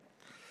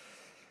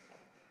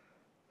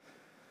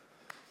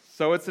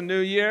So it's a new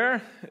year,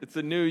 it's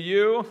a new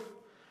you,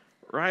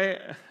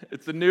 right?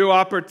 It's a new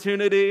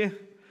opportunity.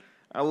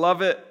 I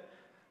love it.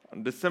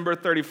 On December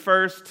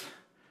 31st,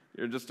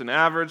 you're just an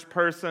average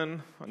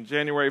person. On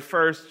January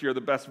 1st, you're the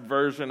best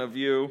version of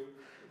you.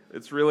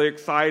 It's really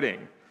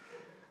exciting.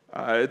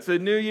 It's a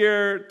new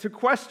year to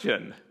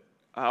question.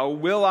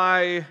 Will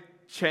I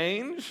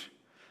change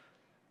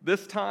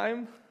this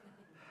time?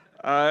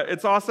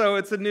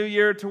 It's a new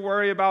year to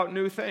worry about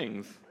new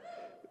things.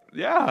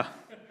 Yeah.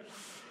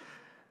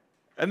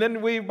 And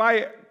then we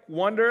might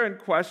wonder and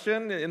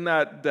question in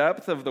that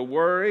depth of the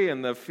worry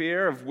and the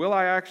fear of, will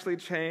I actually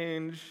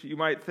change? You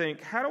might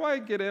think, how do I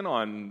get in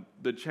on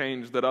the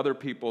change that other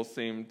people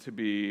seem to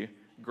be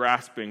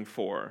grasping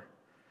for?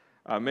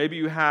 Maybe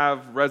you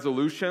have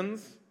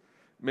resolutions.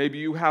 Maybe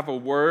you have a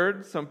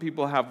word. Some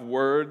people have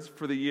words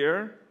for the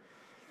year.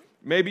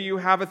 Maybe you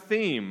have a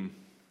theme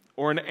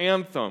or an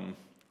anthem.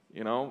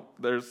 You know,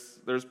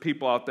 there's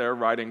people out there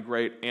writing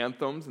great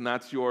anthems, and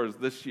that's yours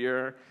this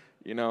year.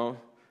 You know,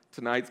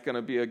 tonight's going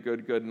to be a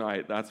good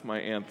night. That's my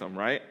anthem,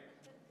 right?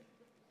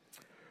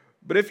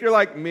 But if you're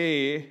like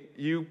me,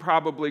 you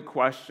probably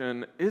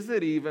question, is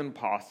it even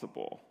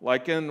possible?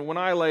 Like when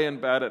I lay in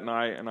bed at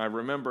night and I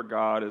remember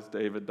God as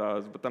David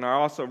does, but then I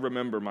also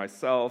remember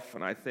myself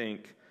and I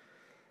think,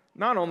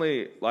 not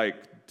only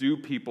like, do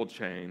people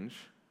change?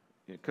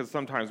 Because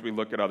sometimes we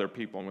look at other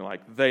people and we're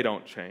like, they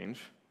don't change,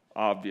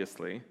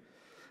 obviously.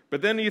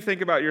 But then you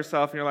think about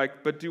yourself and you're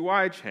like, but do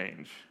I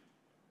change?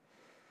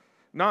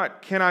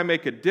 Not can I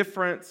make a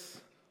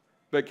difference,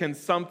 but can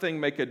something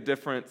make a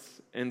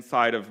difference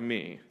inside of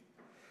me?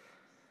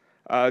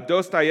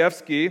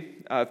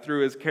 Dostoevsky,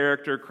 through his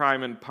character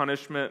Crime and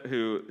Punishment,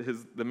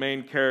 the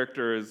main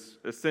character is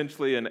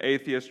essentially an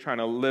atheist trying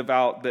to live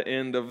out the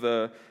end of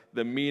the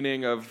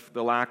meaning of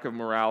the lack of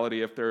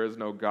morality if there is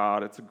no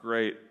God. It's a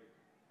great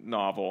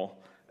novel.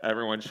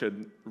 Everyone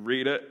should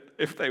read it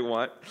if they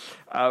want.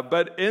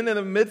 But in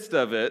the midst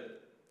of it,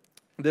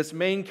 this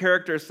main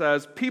character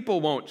says, people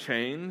won't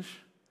change.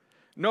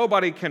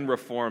 Nobody can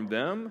reform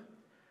them.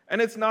 And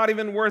it's not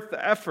even worth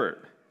the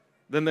effort.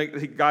 Then the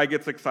guy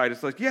gets excited.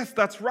 He's like, yes,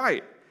 that's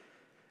right.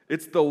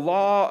 It's the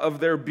law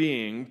of their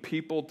being.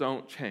 People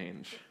don't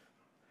change.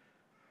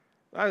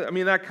 I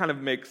mean, that kind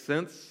of makes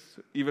sense,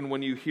 even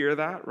when you hear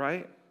that,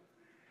 right?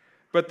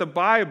 But the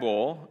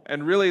Bible,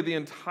 and really the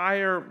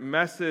entire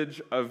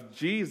message of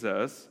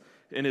Jesus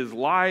in his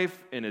life,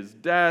 in his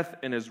death,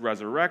 in his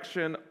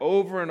resurrection,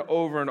 over and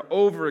over and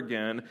over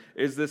again,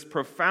 is this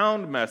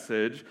profound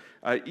message,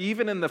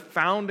 even in the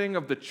founding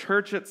of the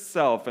church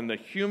itself, and the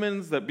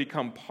humans that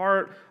become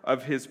part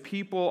of his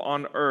people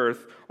on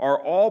earth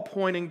are all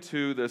pointing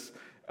to this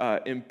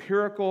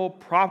empirical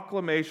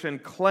proclamation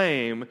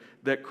claim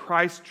that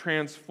Christ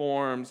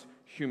transforms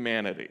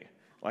humanity.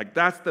 Like,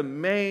 that's the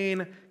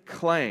main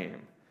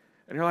claim.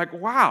 And you're like,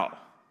 wow,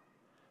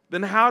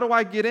 then how do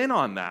I get in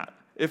on that?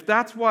 If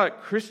that's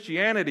what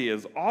Christianity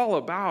is all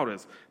about,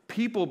 is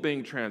people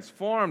being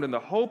transformed, and the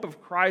hope of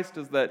Christ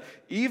is that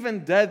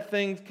even dead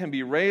things can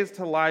be raised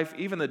to life,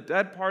 even the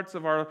dead parts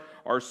of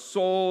our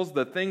souls,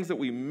 the things that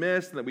we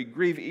miss and that we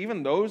grieve,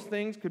 even those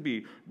things could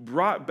be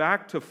brought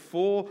back to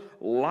full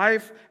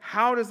life.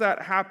 How does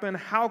that happen?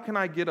 How can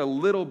I get a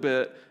little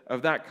bit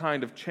of that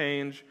kind of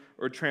change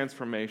or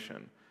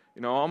transformation?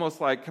 You know, almost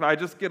like, can I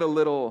just get a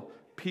little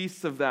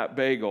piece of that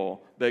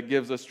bagel that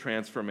gives us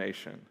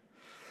transformation?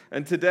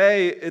 And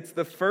today, it's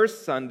the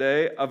first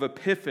Sunday of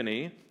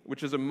Epiphany,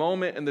 which is a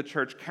moment in the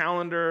church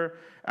calendar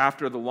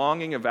after the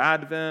longing of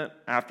Advent,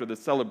 after the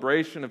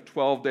celebration of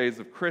 12 days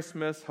of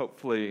Christmas.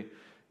 Hopefully,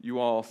 you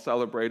all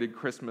celebrated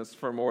Christmas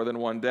for more than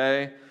one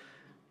day.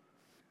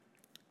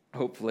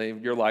 Hopefully,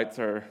 your lights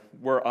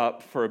were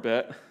up for a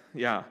bit.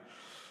 Yeah.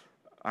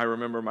 I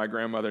remember my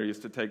grandmother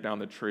used to take down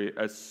the tree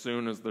as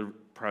soon as the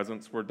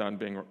presents were done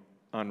being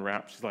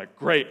unwrapped. She's like,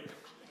 great.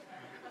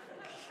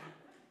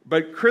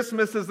 But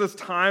Christmas is this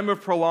time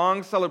of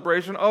prolonged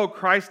celebration. Oh,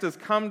 Christ has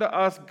come to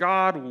us,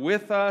 God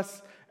with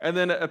us. And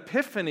then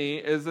Epiphany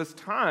is this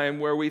time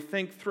where we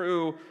think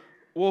through,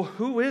 well,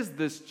 who is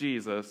this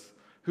Jesus?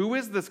 Who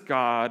is this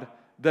God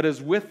that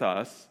is with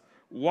us?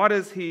 What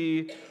is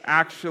he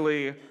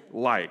actually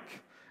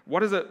like?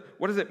 What does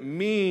it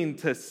mean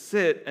to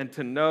sit and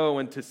to know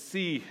and to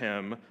see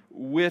him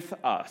with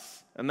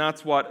us? And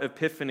that's what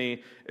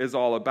Epiphany is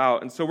all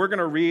about. And so we're going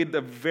to read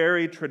the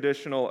very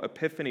traditional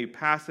Epiphany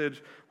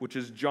passage, which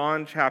is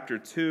John chapter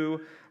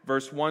 2,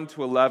 verse 1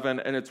 to 11.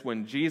 And it's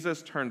when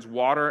Jesus turns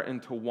water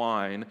into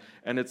wine.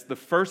 And it's the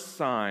first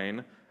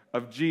sign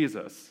of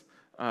Jesus,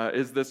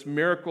 is this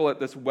miracle at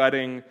this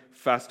wedding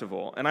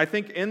festival. And I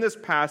think in this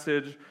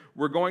passage,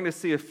 we're going to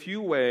see a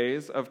few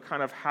ways of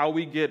kind of how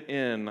we get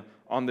in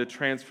on the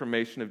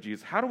transformation of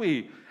Jesus. How do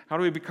we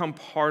become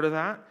part of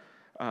that?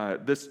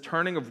 This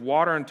turning of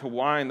water into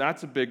wine,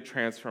 that's a big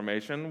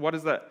transformation. What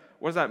does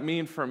that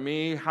mean for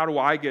me? How do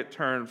I get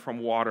turned from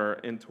water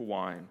into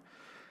wine?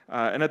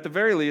 And at the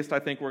very least, I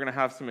think we're going to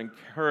have some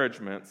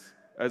encouragements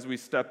as we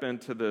step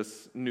into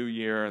this new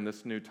year and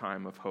this new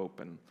time of hope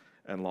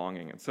and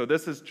longing. And so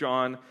this is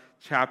John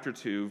chapter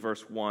 2,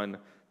 verse 1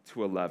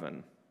 to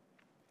 11.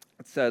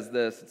 It says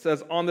this. It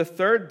says, "On the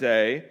third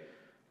day,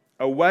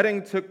 a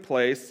wedding took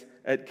place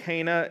at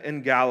Cana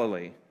in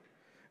Galilee.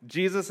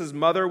 Jesus'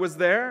 mother was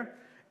there,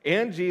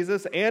 and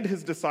Jesus and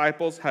his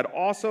disciples had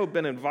also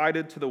been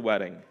invited to the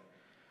wedding.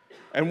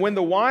 And when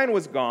the wine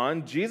was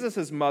gone,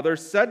 Jesus' mother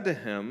said to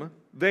him,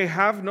 'They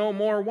have no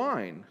more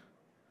wine.'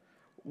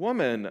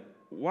 'Woman,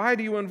 why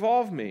do you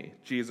involve me?'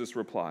 Jesus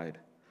replied.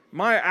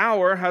 'My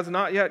hour has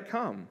not yet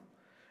come.'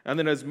 And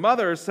then his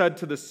mother said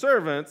to the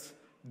servants,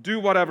 'Do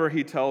whatever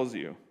he tells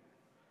you.'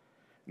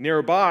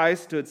 Nearby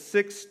stood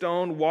 6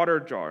 stone water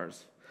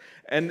jars,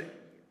 and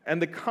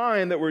the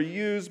kind that were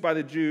used by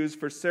the Jews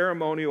for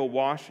ceremonial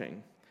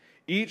washing,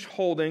 each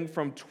holding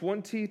from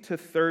 20 to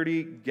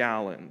 30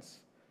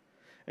 gallons.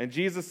 And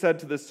Jesus said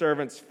to the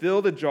servants,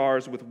 'Fill the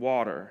jars with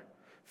water.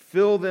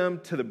 Fill them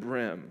to the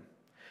brim.'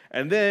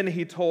 And then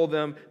he told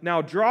them,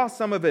 'Now draw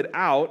some of it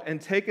out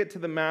and take it to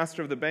the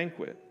master of the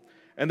banquet.'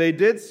 And they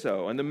did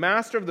so. And the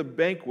master of the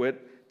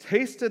banquet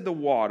tasted the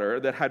water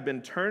that had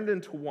been turned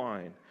into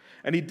wine.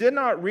 And he did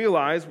not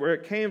realize where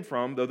it came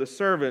from, though the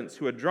servants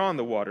who had drawn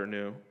the water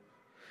knew.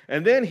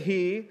 And then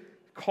he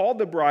called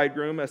the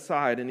bridegroom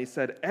aside, and he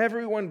said,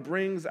 'Everyone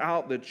brings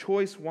out the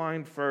choice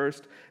wine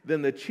first,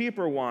 then the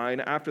cheaper wine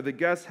after the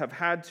guests have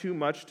had too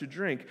much to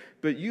drink.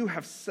 But you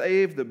have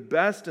saved the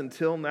best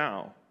until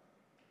now.'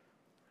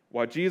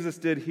 What Jesus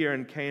did here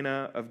in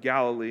Cana of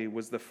Galilee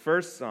was the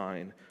first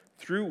sign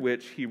through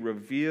which he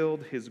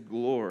revealed his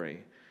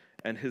glory,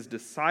 and his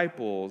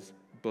disciples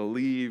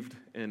believed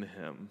in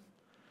him."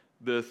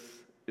 This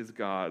is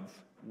God's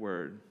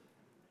word.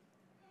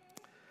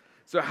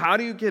 So how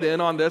do you get in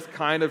on this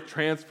kind of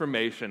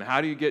transformation? How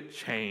do you get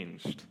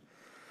changed?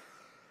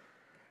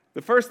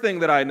 The first thing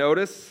that I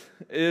notice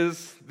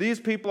is these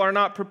people are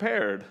not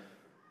prepared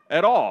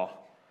at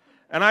all.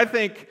 And I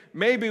think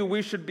maybe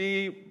we should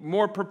be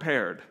more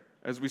prepared.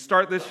 As we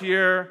start this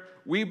year,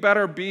 we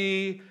better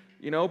be,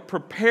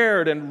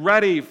 prepared and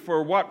ready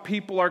for what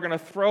people are going to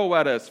throw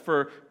at us,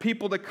 for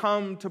people to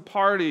come to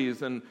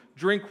parties and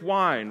drink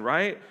wine,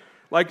 right?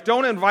 Like,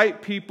 don't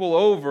invite people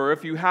over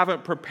if you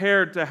haven't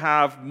prepared to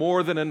have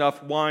more than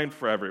enough wine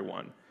for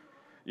everyone.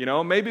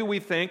 Maybe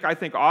I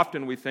think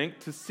often we think,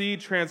 to see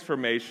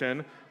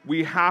transformation,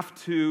 we have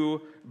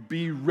to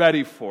be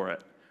ready for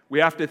it. We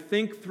have to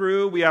think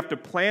through, we have to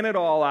plan it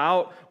all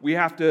out, we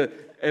have to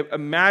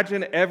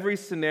imagine every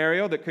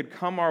scenario that could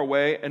come our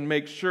way and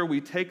make sure we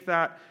take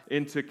that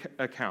into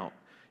account.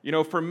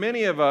 For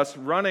many of us,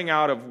 running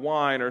out of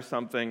wine or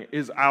something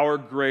is our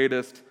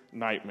greatest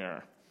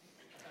nightmare.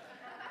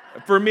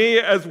 For me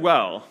as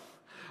well.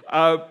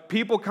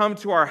 People come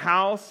to our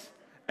house,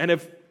 and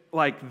if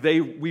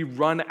we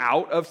run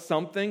out of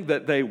something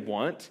that they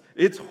want,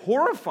 it's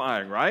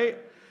horrifying, right?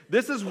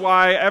 This is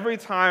why every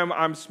time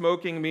I'm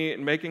smoking meat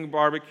and making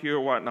barbecue or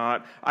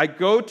whatnot, I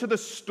go to the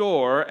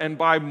store and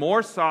buy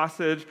more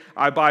sausage,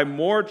 I buy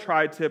more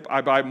tri-tip,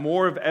 I buy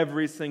more of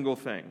every single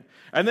thing.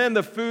 And then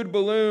the food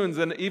balloons,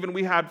 and even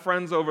we had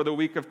friends over the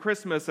week of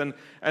Christmas, and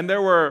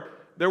there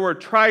were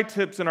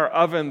tri-tips in our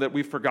oven that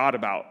we forgot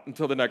about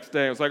until the next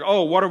day. It was like,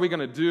 oh, what are we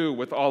going to do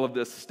with all of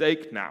this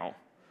steak now?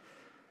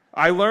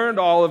 I learned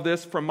all of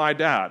this from my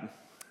dad.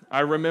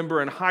 I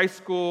remember in high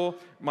school,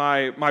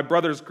 my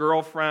brother's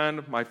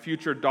girlfriend, my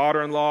future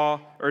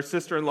daughter-in-law or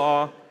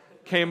sister-in-law,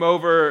 came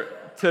over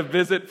to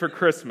visit for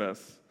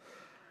Christmas.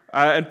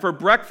 And for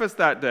breakfast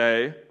that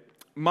day,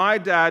 my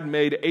dad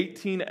made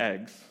 18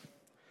 eggs,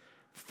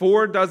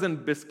 4 dozen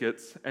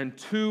biscuits, and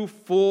 2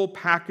 full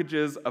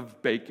packages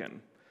of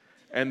bacon.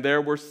 And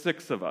there were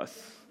 6 of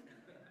us.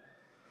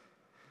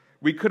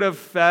 We could have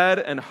fed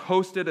and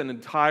hosted an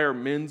entire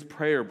men's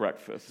prayer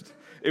breakfast.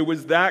 It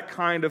was that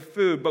kind of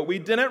food, but we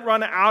didn't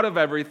run out of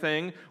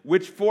everything,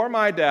 which for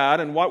my dad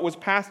and what was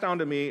passed down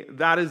to me,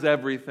 that is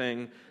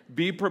everything.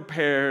 Be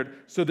prepared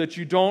so that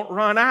you don't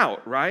run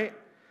out, right?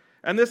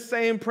 And this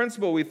same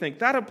principle, we think,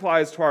 that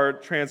applies to our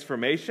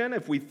transformation.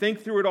 If we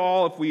think through it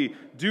all, if we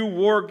do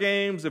war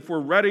games, if we're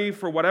ready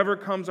for whatever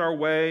comes our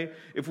way,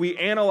 if we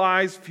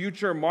analyze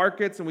future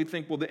markets and we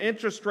think, well, the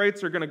interest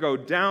rates are going to go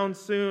down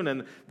soon,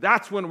 and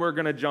that's when we're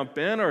going to jump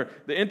in, or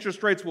the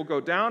interest rates will go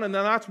down, and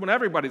then that's when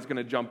everybody's going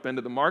to jump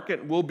into the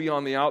market, and we'll be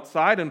on the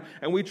outside. And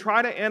we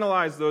try to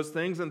analyze those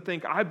things and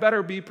think, I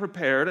better be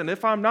prepared, and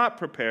if I'm not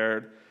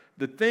prepared,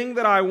 the thing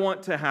that I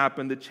want to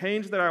happen, the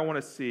change that I want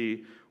to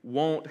see,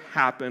 won't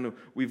happen.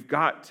 We've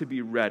got to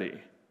be ready.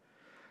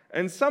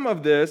 And some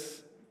of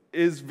this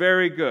is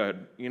very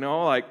good.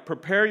 Like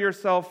prepare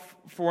yourself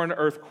for an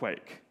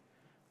earthquake.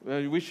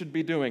 We should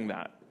be doing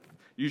that.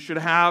 You should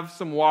have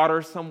some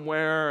water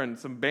somewhere and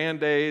some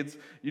Band-Aids.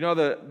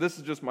 This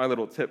is just my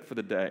little tip for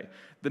the day.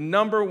 The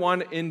number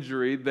one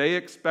injury they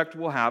expect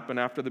will happen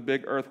after the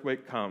big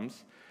earthquake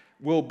comes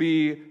will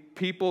be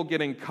people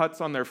getting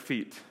cuts on their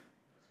feet.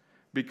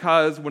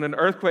 Because when an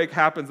earthquake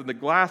happens and the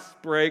glass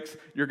breaks,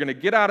 you're going to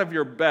get out of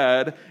your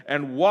bed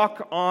and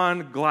walk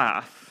on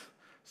glass.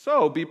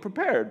 So be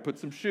prepared. Put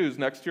some shoes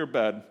next to your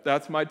bed.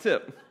 That's my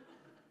tip.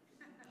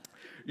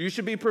 You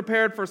should be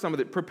prepared for some of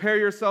it. Prepare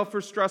yourself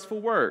for stressful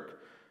work.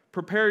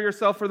 Prepare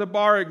yourself for the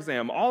bar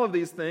exam. All of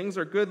these things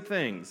are good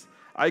things.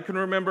 I can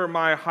remember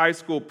my high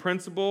school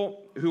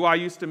principal, who I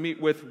used to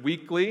meet with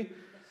weekly,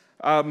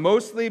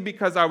 mostly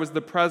because I was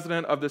the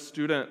president of the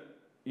student,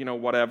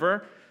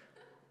 whatever,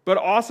 but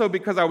also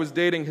because I was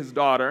dating his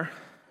daughter.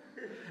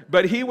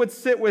 But he would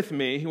sit with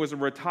me. He was a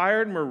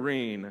retired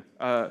Marine,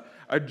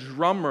 a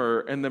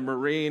drummer in the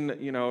Marine,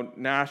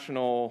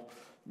 national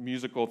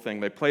musical thing.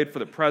 They played for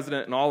the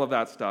president and all of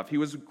that stuff. He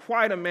was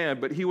quite a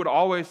man, but he would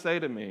always say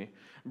to me,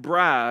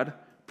 Brad,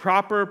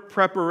 proper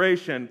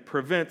preparation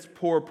prevents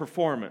poor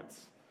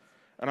performance.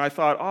 And I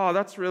thought, oh,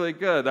 that's really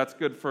good. That's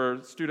good for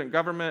student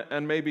government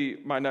and maybe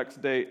my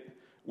next date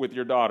with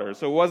your daughter.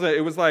 So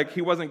it was like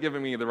he wasn't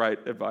giving me the right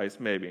advice,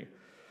 maybe.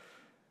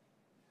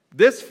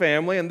 This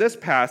family in this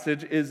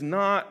passage is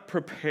not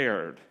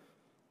prepared.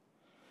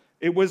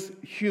 It was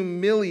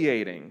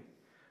humiliating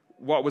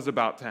what was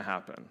about to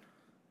happen.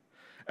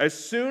 As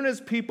soon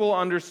as people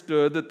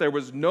understood that there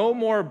was no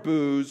more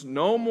booze,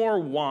 no more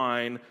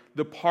wine,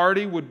 the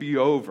party would be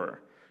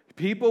over.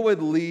 People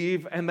would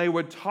leave and they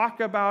would talk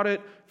about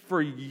it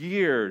for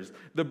years.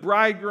 The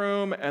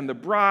bridegroom and the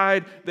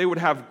bride, they would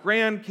have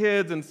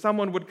grandkids, and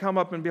someone would come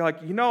up and be like,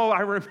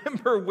 I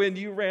remember when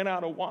you ran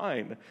out of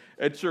wine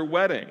at your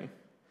wedding.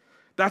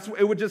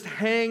 It would just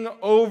hang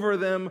over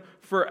them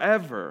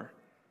forever.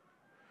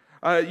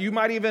 You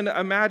might even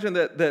imagine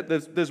that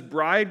this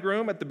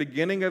bridegroom at the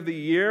beginning of the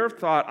year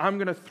thought, I'm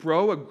going to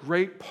throw a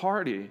great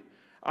party.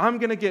 I'm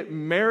going to get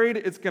married.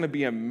 It's going to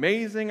be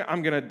amazing.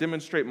 I'm going to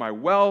demonstrate my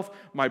wealth,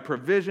 my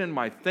provision,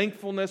 my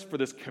thankfulness for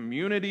this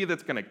community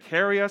that's going to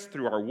carry us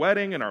through our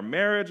wedding and our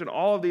marriage and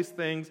all of these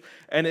things.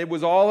 And it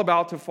was all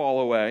about to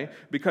fall away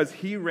because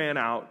he ran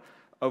out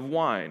of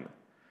wine.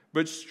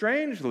 But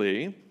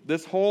strangely,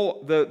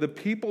 the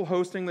people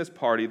hosting this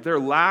party, their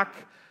lack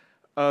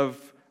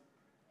of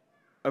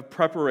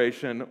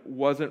preparation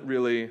wasn't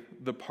really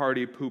the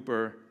party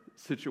pooper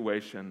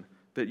situation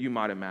that you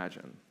might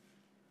imagine.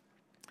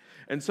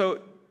 And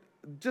so,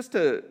 just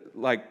to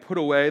put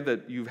away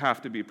that you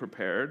have to be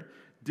prepared,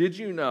 did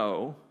you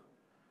know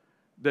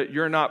that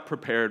you're not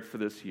prepared for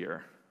this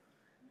year?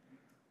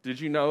 Did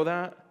you know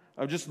that?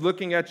 I'm just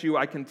looking at you,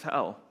 I can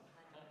tell.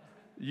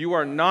 You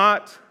are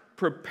not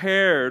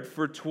prepared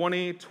for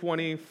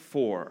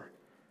 2024.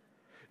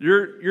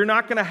 You're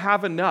not going to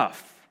have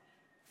enough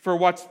for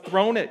what's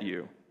thrown at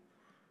you.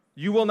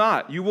 You will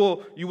not. You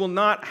will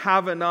not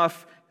have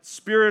enough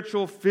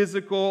spiritual,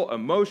 physical,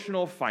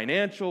 emotional,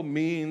 financial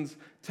means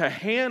to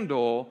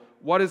handle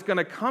what is going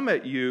to come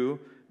at you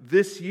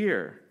this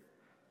year.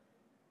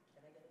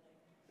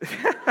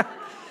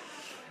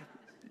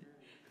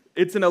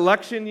 It's an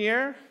election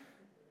year.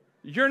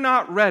 You're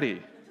not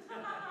ready.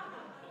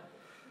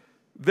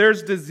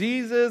 There's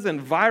diseases and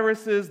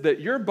viruses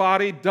that your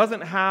body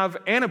doesn't have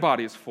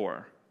antibodies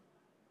for.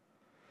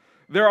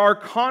 There are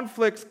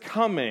conflicts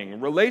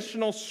coming,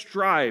 relational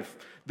strife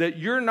that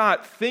you're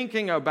not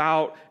thinking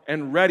about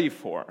and ready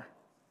for.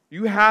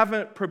 You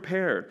haven't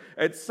prepared.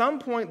 At some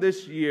point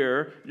this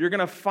year, you're going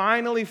to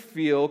finally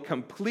feel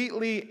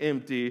completely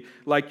empty,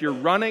 like you're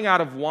running out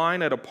of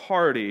wine at a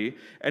party,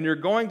 and you're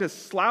going to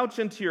slouch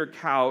into your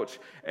couch,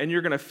 and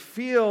you're going to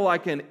feel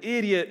like an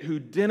idiot who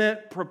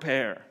didn't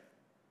prepare.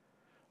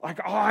 Like,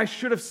 I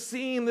should have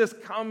seen this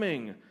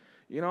coming.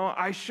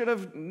 I should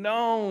have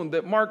known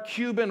that Mark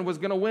Cuban was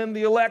going to win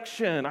the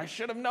election. I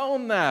should have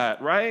known that,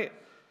 right?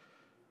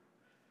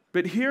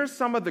 But here's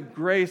some of the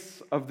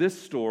grace of this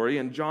story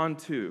in John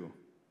 2.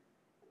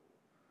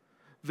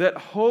 That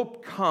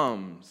hope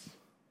comes.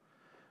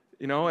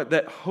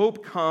 That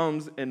hope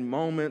comes in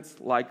moments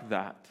like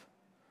that.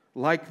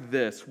 Like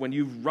this, when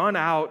you've run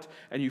out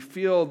and you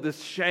feel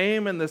this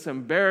shame and this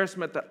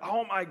embarrassment that,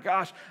 oh my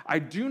gosh, I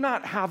do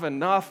not have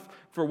enough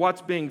for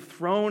what's being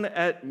thrown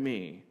at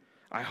me.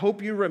 I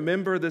hope you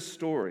remember this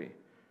story.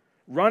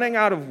 Running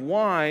out of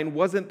wine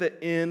wasn't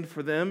the end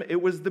for them,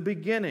 it was the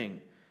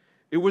beginning.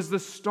 It was the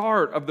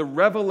start of the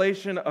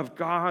revelation of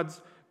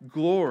God's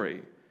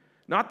glory.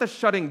 Not the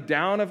shutting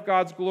down of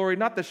God's glory,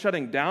 not the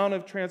shutting down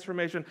of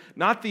transformation,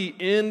 not the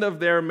end of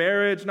their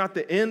marriage, not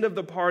the end of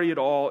the party at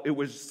all. It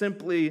was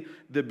simply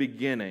the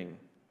beginning.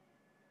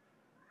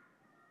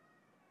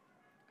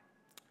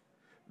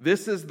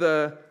 This is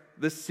the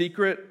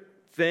secret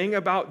thing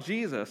about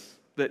Jesus,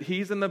 that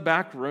he's in the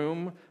back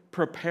room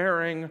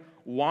preparing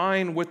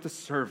wine with the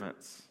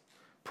servants,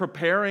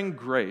 preparing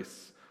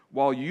grace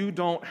while you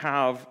don't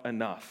have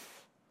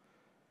enough.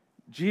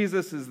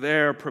 Jesus is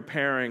there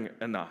preparing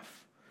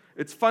enough.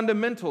 It's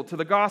fundamental to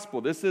the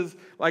gospel. This is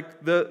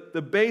like the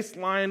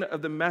baseline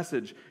of the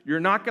message.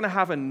 You're not going to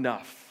have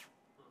enough.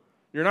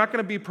 You're not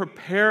going to be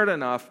prepared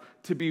enough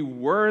to be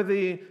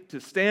worthy to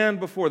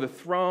stand before the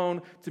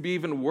throne, to be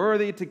even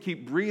worthy to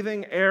keep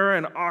breathing air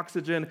and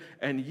oxygen,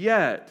 and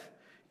yet,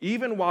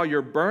 even while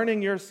you're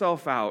burning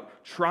yourself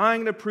out,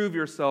 trying to prove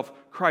yourself,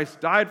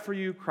 Christ died for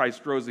you,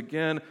 Christ rose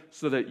again,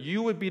 so that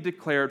you would be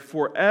declared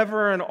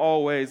forever and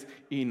always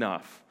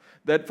enough.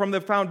 That from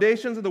the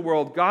foundations of the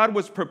world, God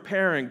was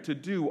preparing to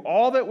do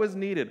all that was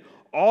needed,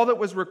 All that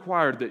was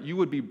required, that you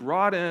would be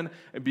brought in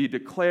and be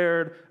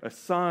declared a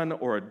son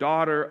or a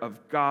daughter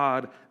of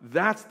God.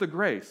 That's the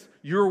grace.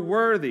 You're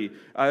worthy.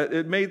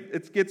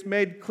 It gets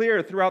made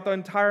clear throughout the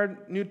entire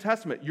New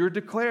Testament. You're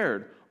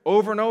declared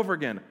over and over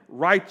again,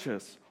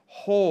 righteous,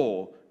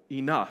 whole,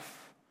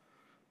 enough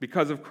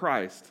because of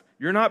Christ.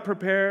 You're not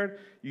prepared.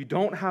 You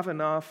don't have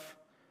enough.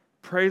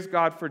 Praise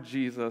God for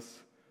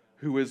Jesus,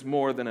 who is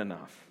more than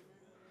enough.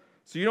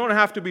 So you don't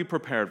have to be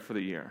prepared for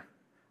the year.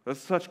 That's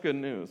such good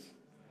news,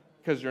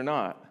 because you're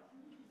not.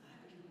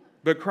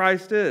 But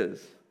Christ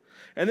is.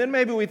 And then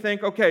maybe we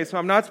think, okay, so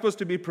I'm not supposed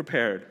to be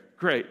prepared.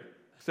 Great,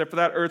 except for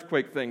that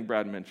earthquake thing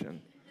Brad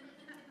mentioned.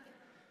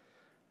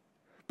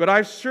 But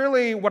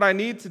what I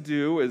need to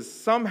do is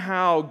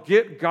somehow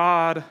get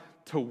God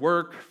to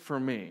work for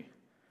me,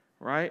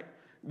 right?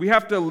 We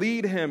have to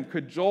lead him,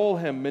 cajole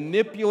him,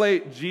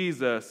 manipulate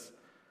Jesus.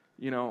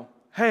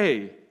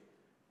 Hey,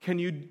 can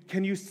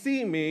you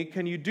see me?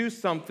 Can you do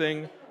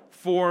something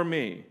for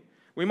me?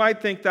 We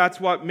might think that's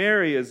what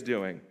Mary is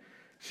doing.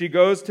 She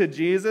goes to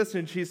Jesus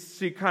and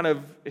she kind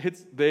of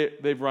hits,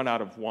 they've run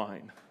out of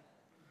wine.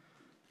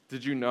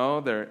 Did you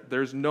know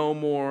there's no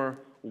more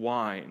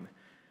wine?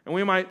 And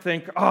we might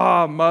think,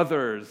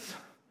 mothers.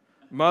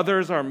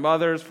 Mothers are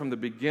mothers from the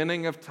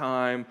beginning of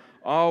time,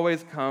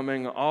 always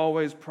coming,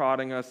 always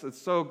prodding us. It's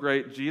so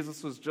great.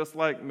 Jesus was just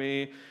like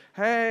me.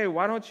 Hey,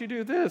 why don't you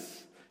do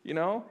this?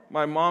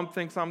 My mom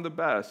thinks I'm the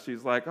best.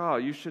 She's like,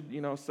 you should,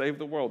 save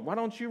the world. Why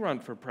don't you run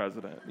for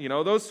president?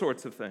 Those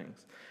sorts of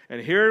things.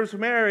 And here's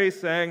Mary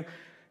saying,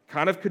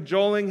 kind of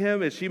cajoling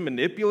him. Is she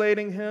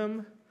manipulating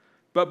him?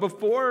 But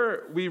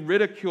before we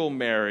ridicule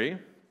Mary,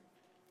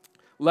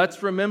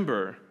 let's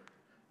remember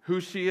who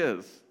she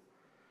is.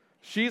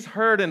 She's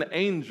heard an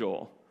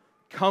angel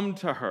come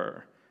to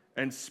her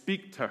and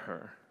speak to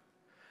her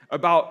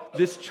about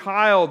this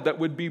child that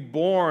would be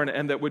born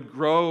and that would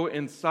grow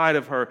inside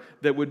of her,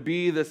 that would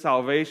be the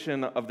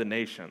salvation of the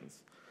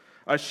nations.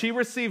 She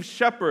received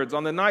shepherds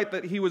on the night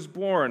that he was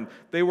born.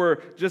 They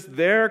were just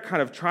there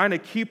kind of trying to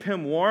keep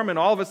him warm, and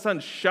all of a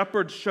sudden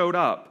shepherds showed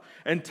up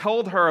and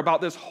told her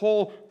about this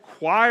whole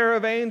choir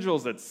of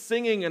angels that's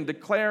singing and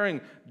declaring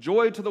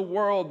joy to the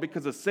world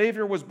because a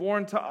Savior was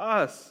born to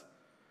us.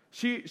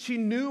 She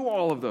knew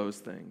all of those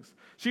things.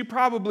 She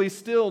probably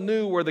still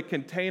knew where the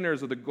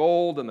containers of the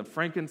gold and the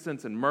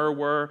frankincense and myrrh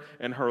were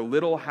in her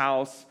little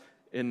house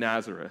in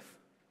Nazareth,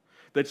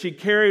 that she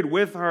carried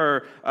with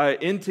her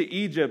into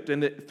Egypt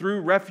and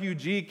through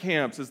refugee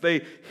camps as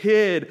they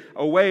hid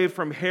away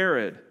from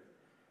Herod.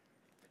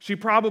 She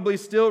probably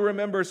still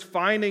remembers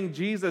finding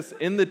Jesus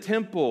in the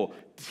temple,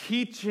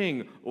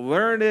 teaching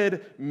learned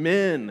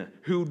men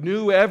who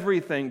knew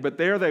everything, but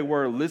there they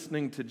were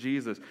listening to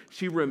Jesus.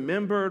 She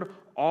remembered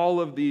all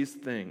of these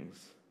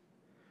things.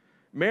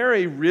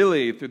 Mary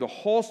really,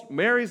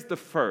 Mary's the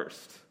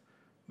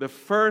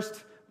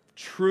first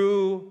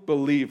true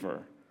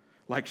believer.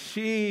 Like,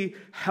 she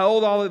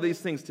held all of these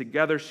things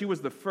together. She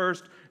was the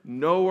first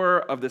knower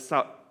of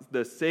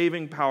the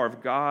saving power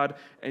of God,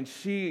 and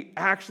she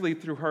actually,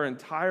 through her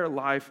entire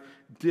life,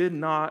 did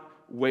not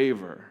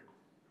waver.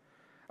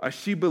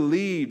 She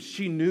believed,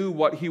 she knew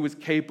what he was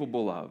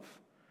capable of.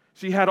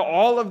 She had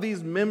all of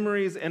these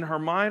memories in her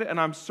mind, and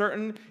I'm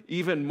certain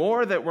even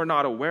more that we're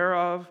not aware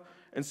of.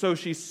 And so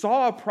she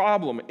saw a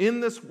problem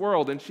in this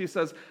world, and she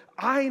says,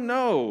 I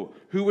know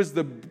who is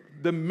the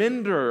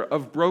mender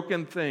of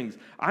broken things.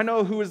 I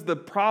know who is the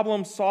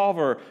problem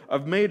solver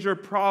of major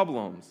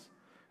problems.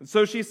 And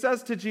so she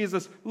says to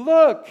Jesus,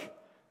 look,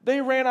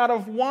 they ran out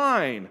of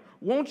wine.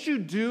 Won't you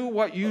do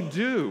what you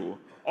do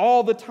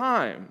all the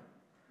time?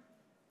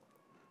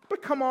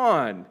 But come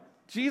on,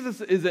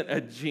 Jesus isn't a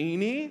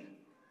genie.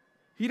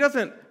 He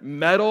doesn't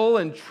meddle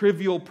in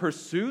trivial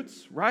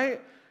pursuits,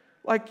 right?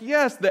 Like,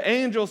 yes, the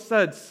angel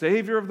said,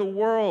 Savior of the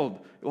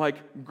world,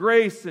 like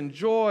grace and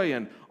joy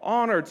and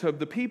honor to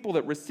the people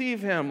that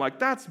receive him. Like,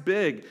 that's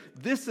big.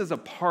 This is a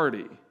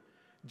party.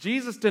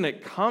 Jesus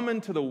didn't come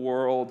into the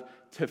world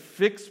to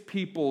fix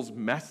people's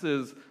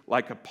messes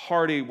like a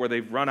party where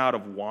they've run out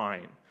of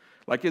wine.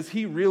 Like, is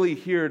he really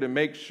here to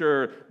make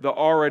sure the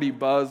already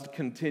buzzed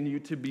continue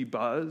to be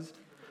buzzed?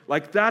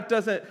 Like,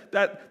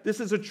 this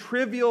is a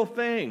trivial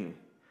thing.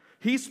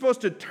 He's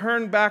supposed to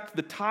turn back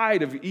the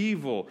tide of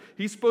evil.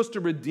 He's supposed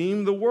to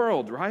redeem the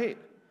world, right?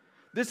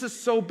 This is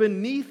so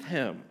beneath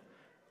him.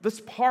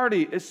 This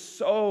party is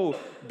so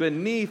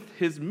beneath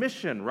his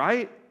mission,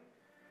 right?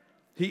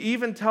 He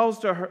even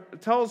tells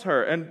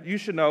her, and you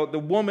should know, the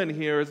woman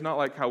here is not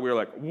like how we're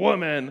like,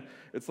 woman.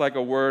 It's like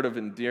a word of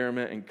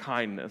endearment and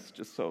kindness,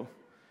 just so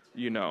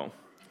you know.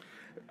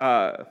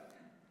 But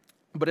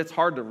it's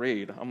hard to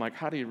read. I'm like,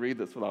 how do you read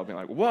this without being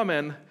like,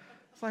 woman?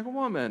 It's like,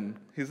 woman.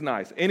 He's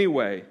nice.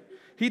 Anyway,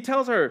 he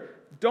tells her,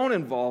 don't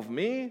involve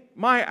me.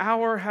 My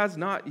hour has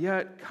not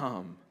yet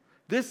come.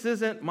 This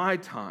isn't my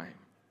time.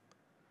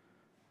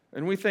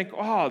 And we think,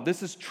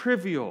 this is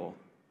trivial.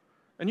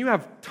 And you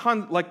have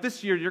tons, like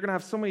this year, you're going to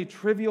have so many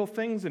trivial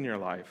things in your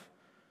life.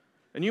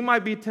 And you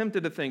might be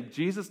tempted to think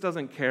Jesus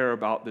doesn't care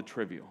about the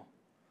trivial.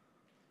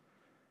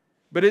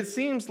 But it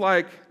seems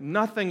like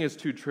nothing is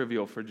too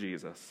trivial for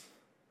Jesus.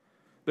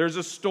 There's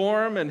a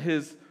storm, and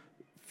his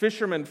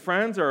fishermen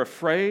friends are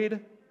afraid,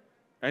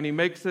 and he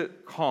makes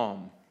it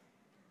calm.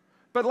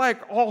 But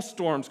like all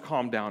storms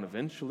calm down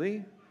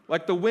eventually.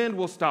 Like the wind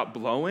will stop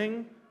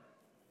blowing.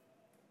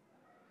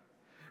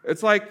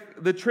 It's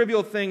like the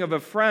trivial thing of a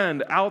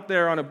friend out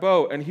there on a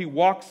boat, and he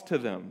walks to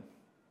them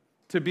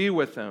to be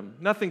with them.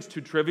 Nothing's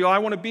too trivial. I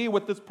want to be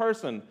with this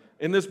person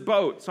in this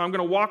boat, so I'm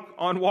going to walk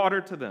on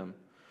water to them.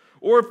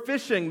 Or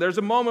fishing. There's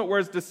a moment where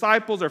his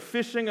disciples are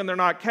fishing and they're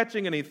not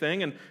catching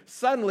anything, and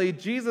suddenly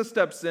Jesus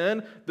steps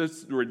in, the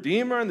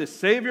Redeemer and the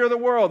Savior of the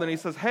world, and he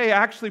says, hey,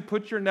 actually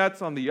put your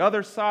nets on the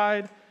other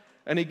side.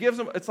 And he gives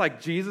them, it's like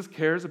Jesus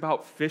cares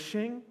about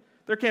fishing.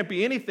 There can't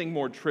be anything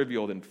more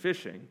trivial than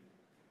fishing.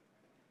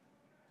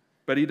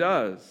 But he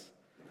does.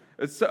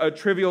 It's a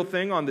trivial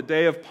thing on the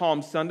day of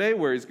Palm Sunday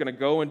where he's going to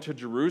go into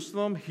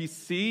Jerusalem. He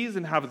sees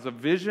and has a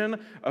vision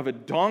of a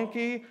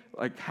donkey,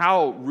 like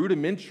how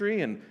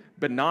rudimentary and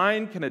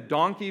benign can a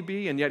donkey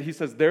be? And yet he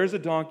says, there's a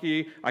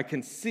donkey, I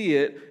can see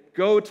it,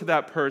 go to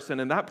that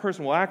person, and that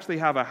person will actually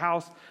have a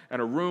house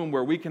and a room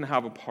where we can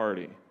have a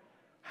party.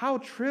 How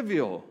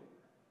trivial.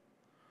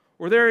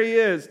 Or there he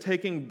is,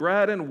 taking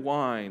bread and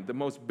wine, the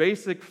most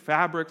basic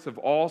fabrics of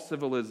all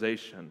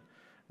civilization.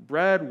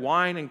 Bread,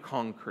 wine, and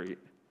concrete.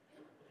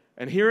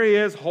 And here he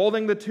is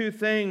holding the two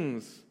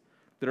things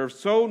that are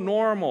so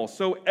normal,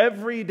 so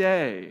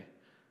everyday,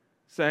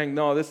 saying,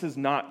 no, this is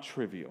not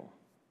trivial.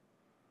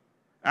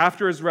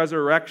 After his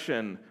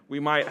resurrection, we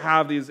might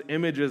have these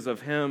images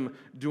of him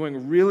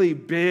doing really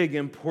big,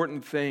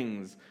 important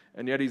things,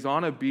 and yet he's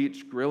on a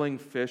beach grilling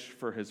fish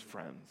for his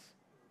friends.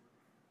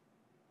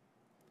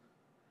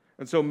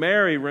 And so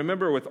Mary,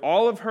 remember, with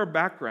all of her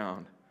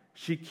background,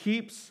 she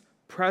keeps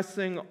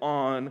pressing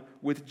on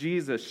with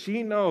Jesus.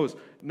 She knows,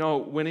 no,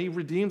 when he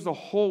redeems the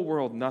whole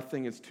world,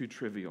 nothing is too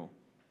trivial.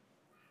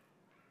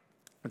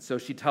 And so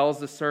she tells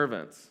the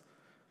servants,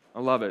 I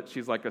love it,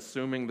 she's like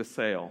assuming the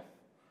sale.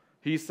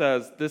 He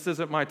says, this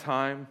isn't my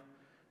time.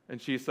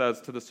 And she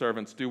says to the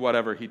servants, do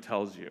whatever he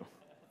tells you.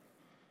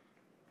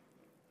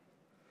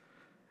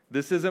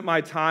 This isn't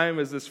my time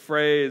is this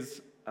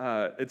phrase,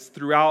 it's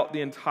throughout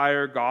the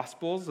entire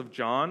Gospels of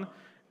John.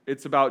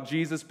 It's about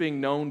Jesus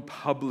being known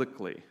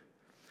publicly.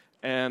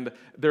 And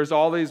there's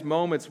all these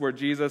moments where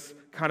Jesus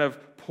kind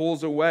of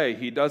pulls away.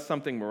 He does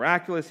something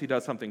miraculous, he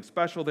does something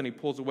special, then he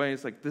pulls away.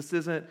 It's like, this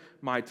isn't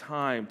my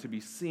time to be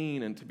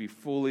seen and to be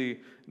fully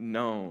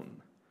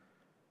known.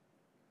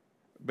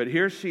 But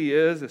here she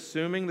is,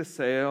 assuming the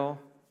sale,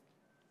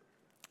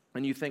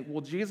 and you think,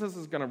 well, Jesus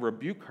is going to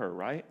rebuke her,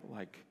 right?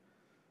 Like,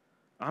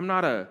 I'm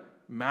not a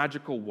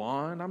magical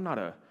wand. I'm not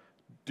a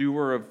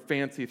doer of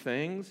fancy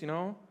things, you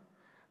know?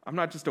 I'm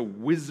not just a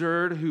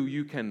wizard who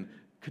you can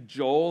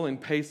cajole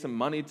and pay some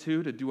money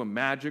to do a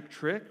magic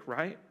trick,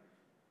 right?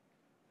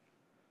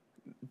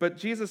 But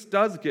Jesus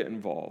does get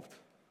involved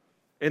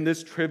in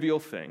this trivial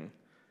thing.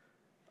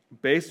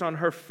 Based on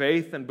her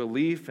faith and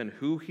belief in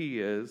who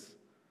he is,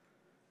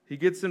 he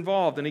gets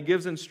involved and he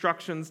gives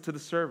instructions to the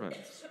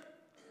servants.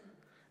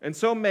 And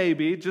so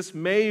maybe, just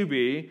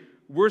maybe,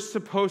 we're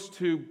supposed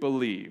to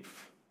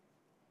believe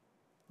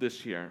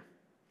this year,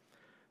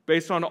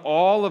 based on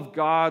all of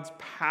God's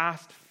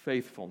past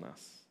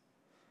faithfulness.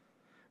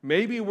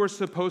 Maybe we're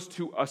supposed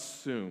to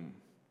assume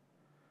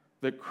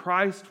that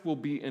Christ will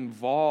be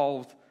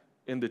involved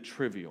in the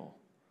trivial,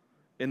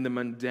 in the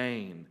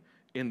mundane,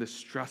 in the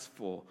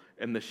stressful,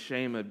 and the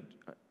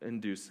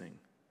shame-inducing.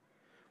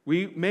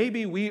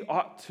 Maybe we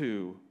ought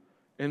to,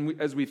 and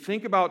as we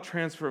think about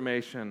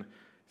transformation,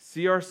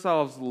 see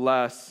ourselves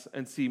less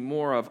and see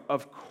more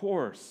of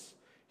course,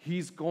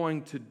 he's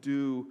going to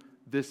do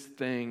this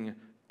thing,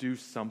 do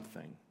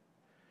something.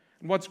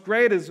 And what's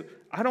great is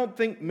I don't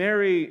think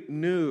Mary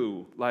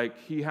knew, like,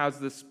 he has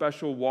this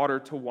special water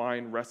to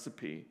wine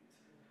recipe.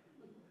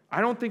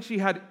 I don't think she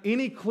had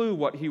any clue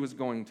what he was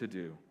going to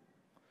do.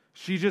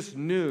 She just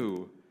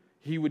knew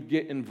he would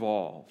get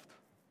involved.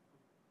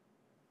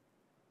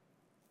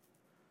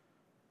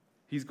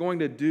 He's going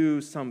to do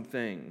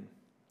something.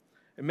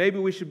 And maybe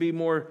we should be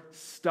more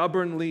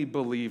stubbornly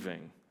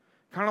believing.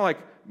 Kind of like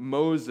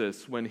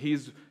Moses when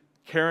he's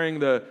carrying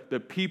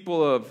the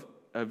people of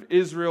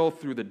Israel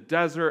through the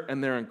desert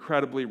and they're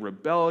incredibly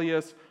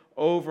rebellious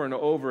over and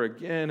over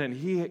again, and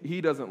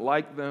he doesn't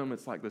like them.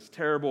 It's like this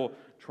terrible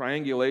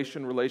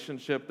triangulation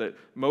relationship that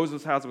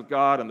Moses has with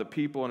God and the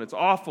people, and it's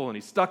awful, and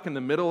he's stuck in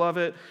the middle of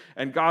it,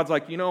 and God's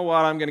like, you know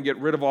what, I'm going to get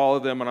rid of all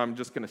of them, and I'm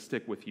just going to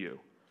stick with you.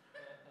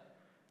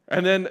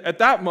 And then at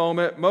that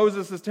moment,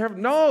 Moses is terrible.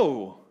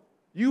 No,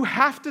 you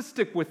have to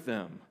stick with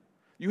them.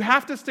 You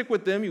have to stick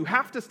with them. You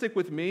have to stick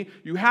with me.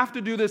 You have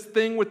to do this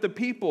thing with the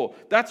people.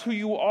 That's who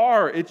you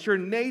are. It's your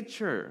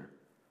nature.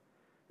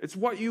 It's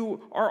what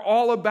you are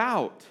all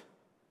about.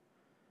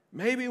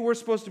 Maybe we're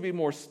supposed to be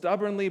more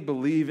stubbornly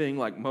believing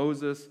like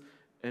Moses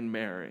and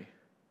Mary.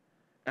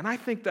 And I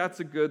think that's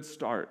a good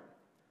start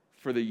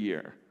for the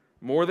year.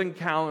 More than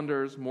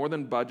calendars, more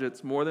than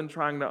budgets, more than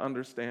trying to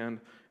understand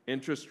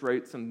interest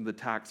rates and the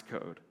tax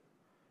code.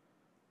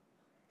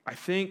 I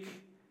think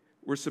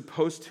we're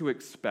supposed to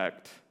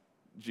expect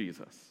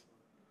Jesus.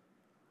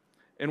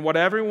 And what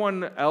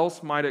everyone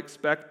else might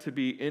expect to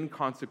be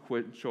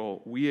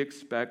inconsequential, we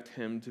expect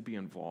him to be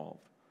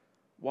involved.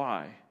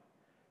 Why?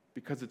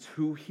 Because it's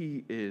who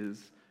he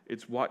is.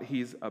 It's what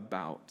he's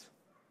about.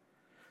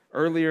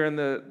 Earlier in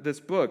this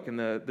book, in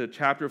the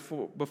chapter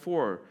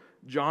before,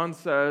 John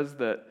says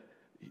that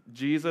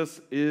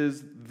Jesus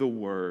is the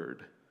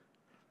Word,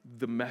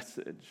 the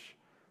message,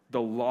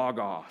 the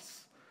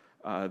logos,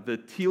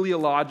 the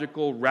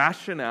teleological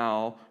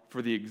rationale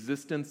for the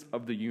existence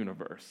of the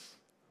universe.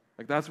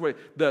 Like that's what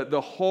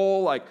the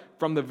whole, like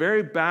from the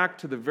very back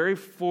to the very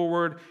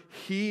forward,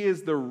 he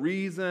is the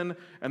reason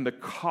and the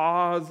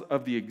cause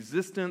of the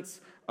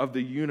existence of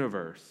the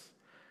universe.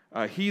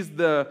 He's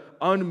the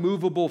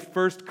unmovable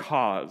first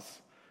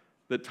cause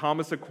that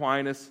Thomas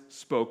Aquinas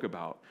spoke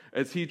about.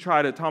 As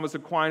Thomas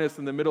Aquinas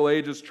in the Middle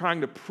Ages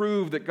trying to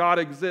prove that God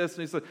exists,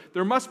 and he said,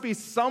 there must be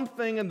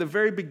something in the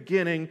very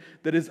beginning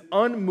that is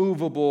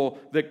unmovable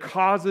that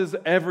causes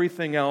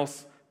everything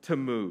else to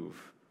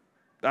move.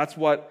 That's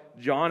what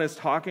John is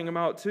talking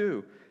about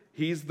too.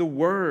 He's the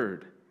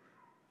Word.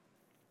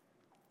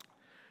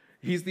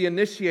 He's the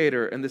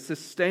initiator and the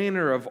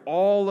sustainer of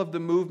all of the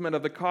movement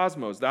of the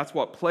cosmos. That's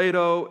what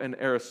Plato and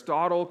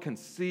Aristotle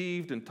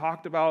conceived and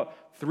talked about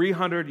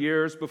 300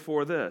 years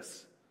before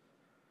this.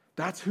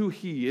 That's who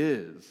he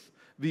is,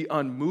 the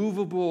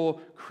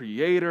unmovable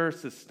creator,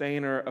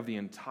 sustainer of the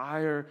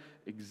entire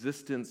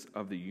existence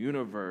of the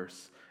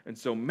universe. And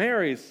so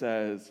Mary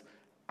says,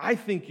 I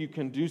think you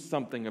can do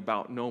something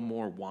about no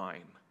more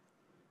wine.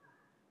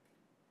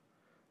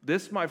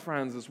 This, my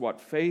friends, is what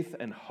faith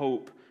and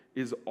hope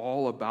is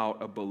all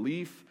about, a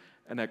belief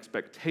and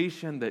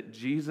expectation that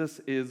Jesus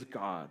is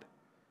God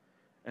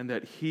and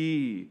that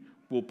he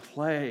will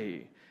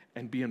play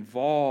and be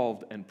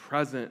involved and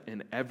present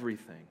in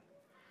everything.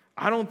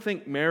 I don't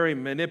think Mary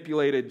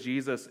manipulated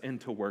Jesus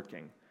into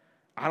working.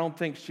 I don't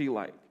think she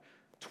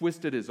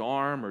twisted his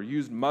arm or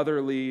used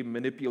motherly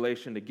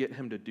manipulation to get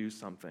him to do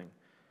something.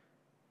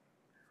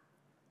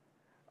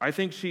 I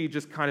think she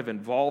just kind of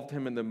involved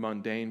him in the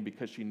mundane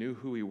because she knew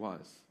who he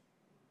was.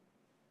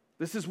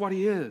 This is what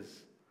he is.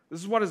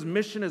 This is what his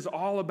mission is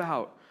all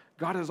about.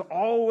 God is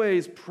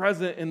always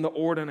present in the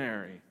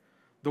ordinary.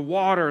 The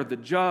water, the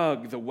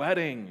jug, the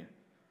wedding.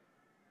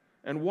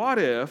 And what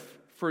if,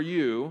 for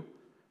you,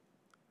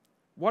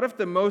 what if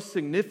the most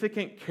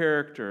significant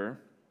character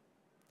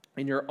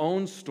in your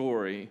own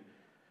story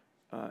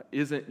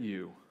isn't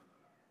you?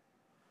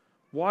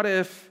 What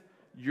if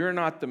you're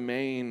not the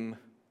main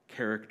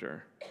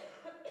character?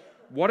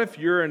 What if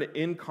you're an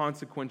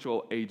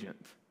inconsequential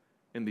agent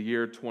in the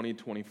year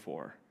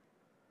 2024?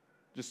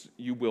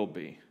 You will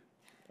be.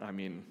 I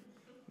mean,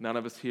 none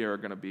of us here are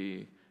going to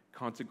be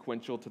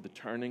consequential to the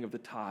turning of the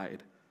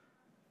tide.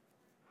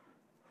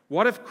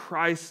 What if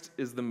Christ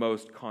is the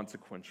most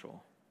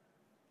consequential?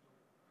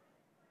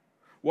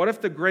 What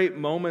if the great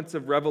moments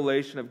of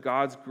revelation of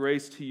God's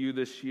grace to you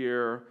this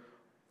year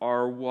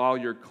are while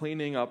you're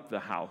cleaning up the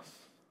house?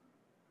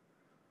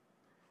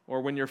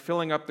 Or when you're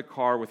filling up the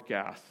car with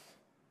gas?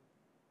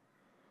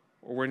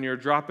 Or when you're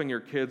dropping your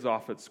kids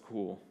off at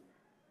school?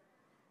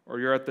 Or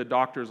you're at the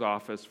doctor's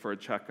office for a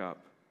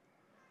checkup?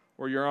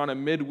 Or you're on a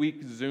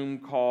midweek Zoom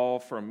call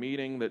for a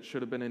meeting that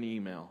should have been an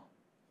email?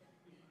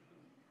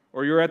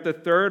 Or you're at the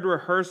third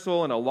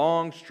rehearsal in a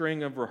long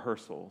string of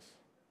rehearsals?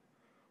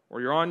 Or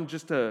you're on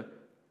just a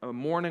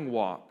morning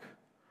walk?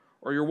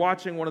 Or you're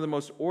watching one of the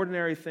most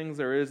ordinary things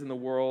there is in the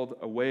world,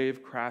 a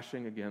wave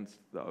crashing against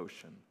the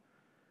ocean?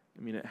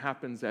 I mean, it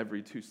happens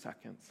every 2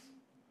 seconds,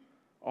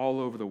 all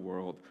over the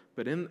world.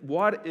 But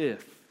what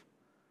if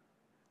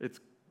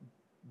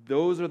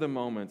those are the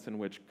moments in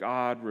which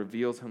God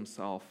reveals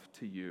himself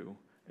to you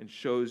and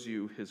shows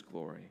you his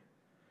glory?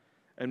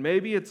 And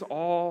maybe it's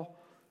all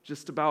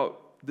just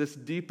about this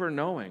deeper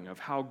knowing of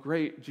how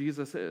great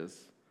Jesus is.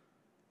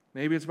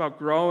 Maybe it's about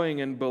growing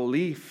in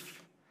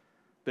belief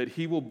that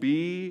he will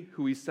be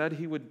who he said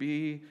he would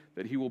be,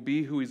 that he will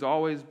be who he's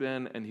always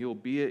been, and he will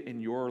be it in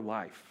your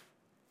life.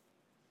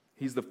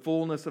 He's the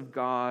fullness of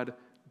God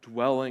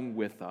dwelling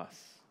with us.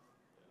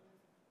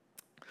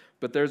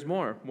 But there's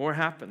more. More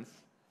happens.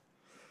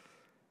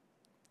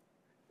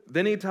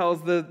 Then he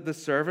tells the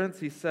servants,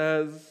 he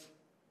says,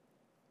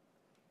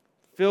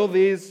 fill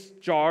these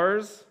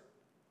jars,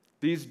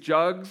 these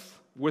jugs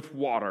with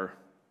water.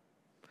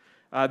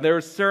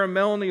 They're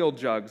ceremonial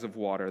jugs of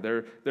water.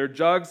 They're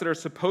jugs that are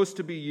supposed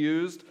to be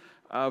used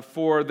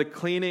for the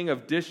cleaning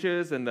of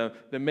dishes and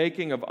the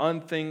making of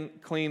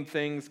unclean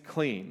things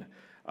clean.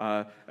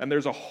 And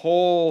there's a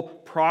whole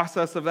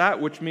process of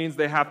that, which means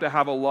they have to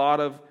have a lot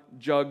of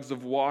jugs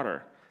of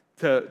water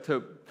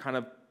to kind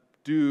of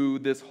do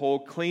this whole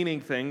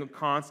cleaning thing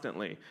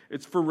constantly.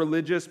 It's for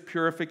religious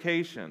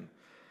purification.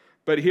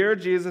 But here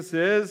Jesus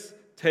is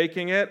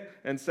taking it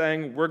and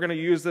saying, we're going to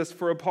use this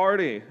for a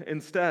party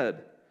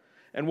instead.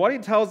 And what he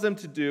tells them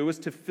to do is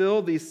to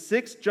fill these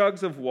 6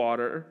 jugs of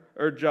water,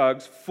 or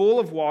jugs full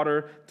of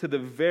water to the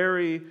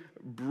very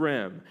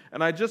brim.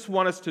 And I just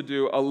want us to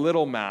do a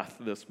little math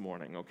this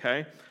morning,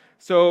 okay?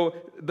 So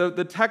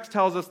the text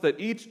tells us that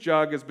each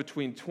jug is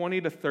between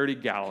 20 to 30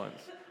 gallons.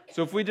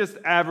 So if we just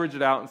average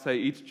it out and say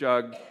each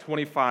jug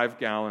 25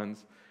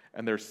 gallons,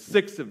 and there's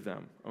 6 of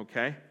them,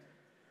 okay?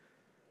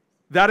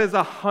 That is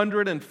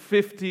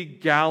 150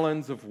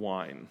 gallons of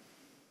wine.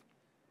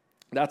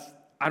 That's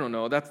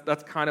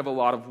kind of a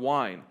lot of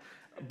wine.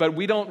 But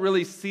we don't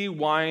really see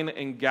wine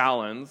in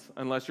gallons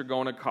unless you're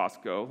going to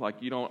Costco.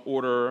 Like, you don't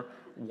order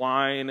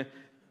wine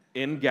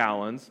in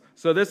gallons.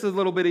 So this is a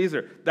little bit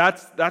easier.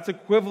 That's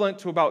equivalent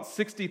to about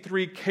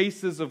 63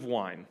 cases of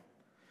wine,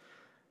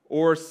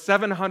 or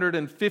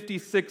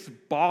 756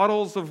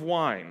 bottles of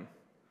wine,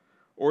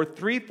 or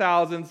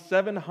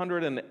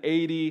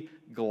 3,780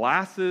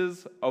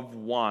 glasses of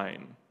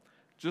wine.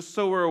 Just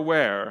so we're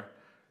aware,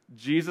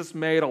 Jesus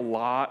made a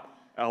lot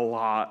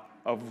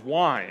of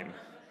wine.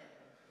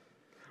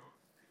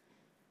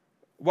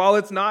 While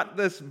it's not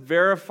this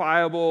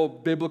verifiable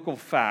biblical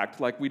fact,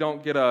 like we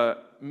don't get a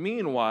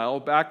meanwhile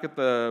back at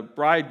the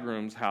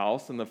bridegroom's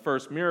house in the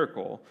first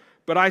miracle,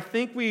 but I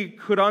think we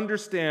could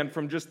understand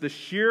from just the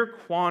sheer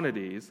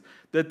quantities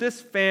that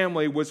this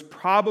family was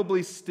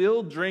probably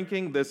still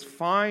drinking this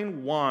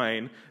fine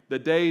wine the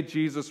day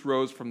Jesus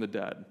rose from the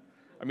dead.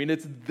 I mean,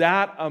 it's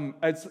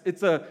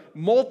a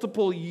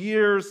multiple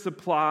years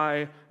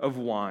supply of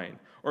wine.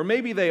 Or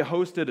maybe they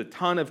hosted a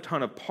ton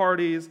of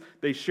parties,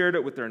 they shared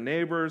it with their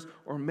neighbors,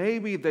 or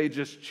maybe they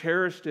just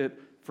cherished it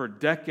for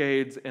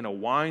decades in a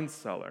wine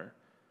cellar.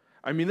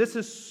 I mean, this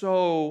is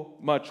so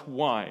much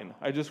wine.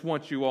 I just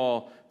want you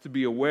all to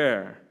be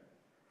aware.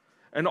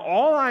 And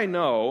all I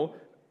know,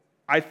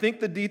 I think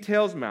the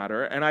details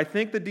matter, and I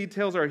think the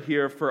details are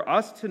here for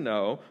us to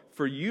know,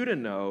 for you to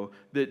know,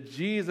 that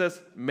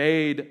Jesus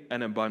made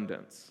an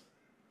abundance.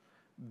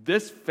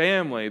 This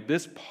family,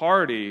 this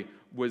party,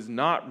 was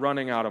not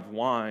running out of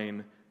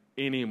wine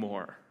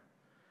anymore.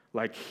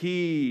 Like,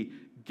 he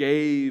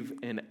gave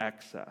in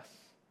excess.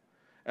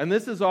 And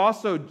this is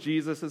also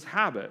Jesus'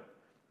 habit.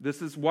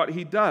 This is what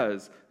he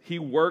does. He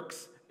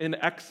works in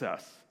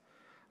excess.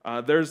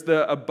 There's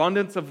the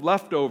abundance of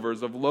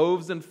leftovers, of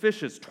loaves and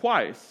fishes,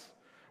 twice,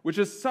 which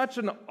is such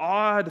an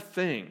odd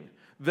thing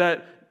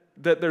that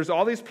there's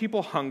all these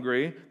people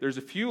hungry, there's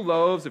a few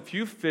loaves, a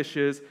few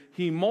fishes,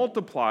 he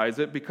multiplies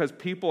it because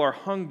people are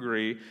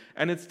hungry,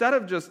 and instead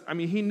of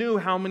he knew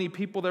how many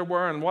people there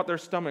were and what their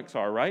stomachs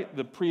are, right?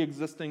 The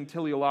pre-existing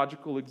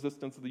teleological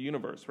existence of the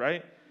universe,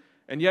 right?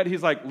 And yet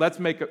he's like, let's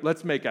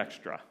make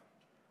extra.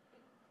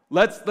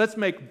 Let's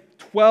make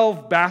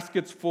 12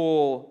 baskets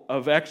full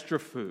of extra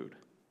food.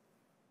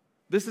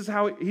 This is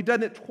how he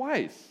did it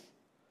twice.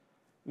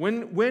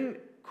 When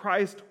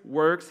Christ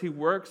works, he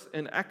works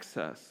in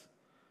excess.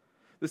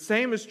 The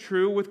same is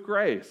true with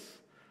grace.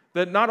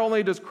 That not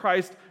only does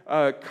Christ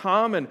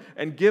come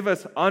and give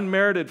us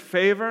unmerited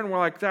favor, and we're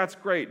like, that's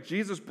great.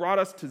 Jesus brought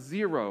us to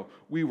zero.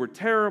 We were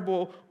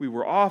terrible, we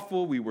were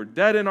awful, we were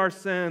dead in our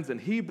sins,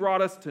 and he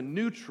brought us to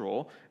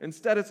neutral.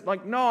 Instead, it's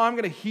like, no, I'm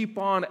going to heap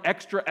on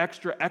extra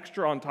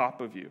on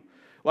top of you.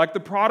 Like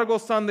the prodigal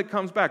son that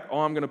comes back.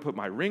 Oh, I'm going to put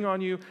my ring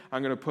on you.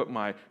 I'm going to put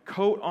my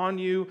coat on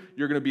you.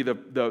 You're going to be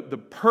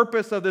the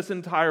purpose of this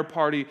entire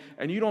party,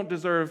 and you don't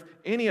deserve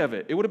any of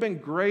it. It would have been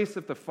grace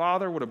if the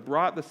father would have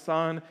brought the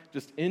son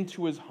just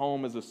into his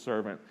home as a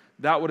servant.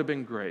 That would have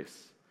been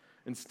grace.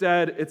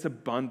 Instead, it's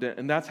abundant,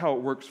 and that's how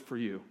it works for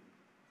you.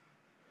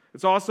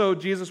 It's also,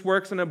 Jesus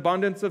works in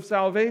abundance of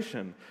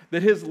salvation.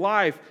 That his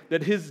life,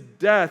 that his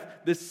death,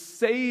 this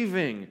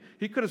saving,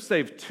 he could have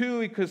saved 2,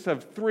 he could have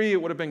saved 3, it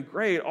would have been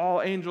great,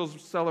 all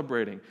angels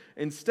celebrating.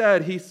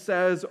 Instead, he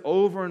says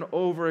over and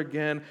over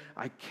again,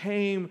 I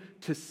came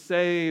to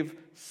save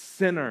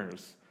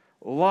sinners.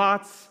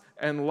 Lots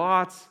and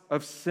lots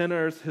of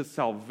sinners. His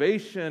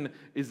salvation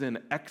is in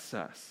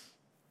excess.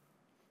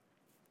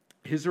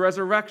 His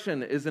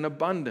resurrection is in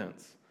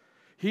abundance.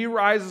 He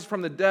rises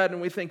from the dead, and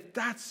we think,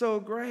 that's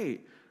so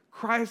great.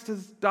 Christ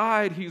has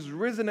died. He's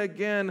risen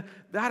again.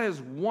 That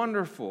is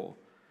wonderful.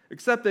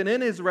 Except that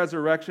in his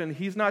resurrection,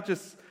 he's not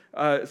just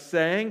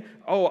saying,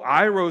 oh,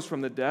 I rose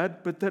from the dead,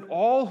 but that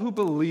all who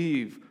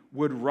believe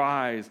would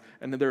rise,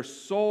 and that their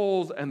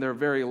souls and their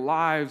very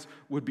lives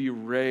would be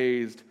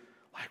raised.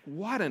 Like,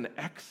 what an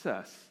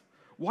excess.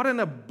 What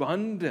an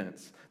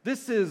abundance.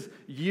 This is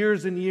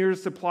years and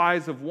years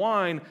supplies of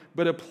wine,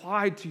 but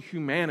applied to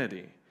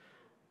humanity.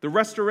 The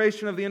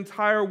restoration of the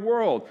entire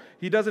world.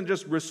 He doesn't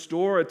just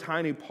restore a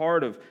tiny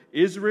part of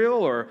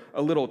Israel or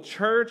a little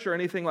church or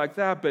anything like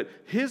that, but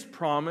his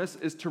promise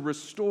is to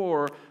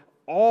restore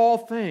all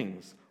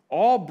things,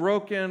 all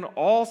broken,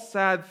 all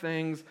sad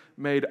things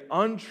made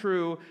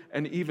untrue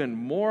and even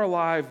more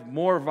alive,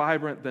 more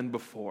vibrant than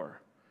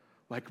before.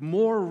 Like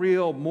more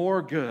real,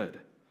 more good.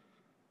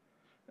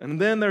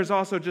 And then there's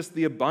also just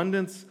the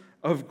abundance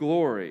of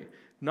glory.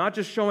 Not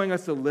just showing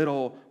us a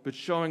little, but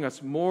showing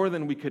us more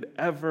than we could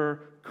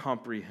ever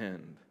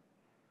comprehend.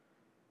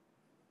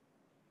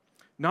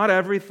 Not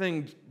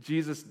everything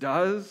Jesus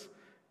does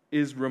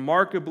is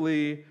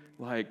remarkably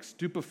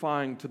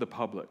stupefying to the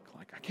public.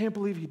 Like, I can't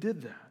believe he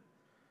did that.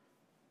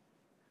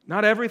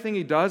 Not everything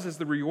he does is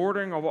the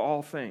reordering of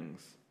all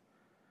things.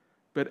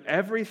 But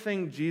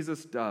everything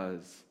Jesus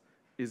does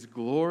is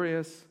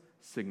glorious,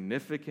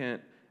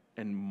 significant,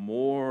 and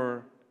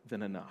more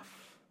than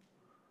enough.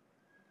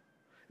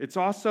 It's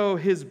also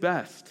his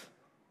best.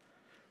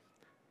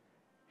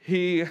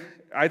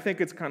 I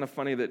think it's kind of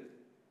funny that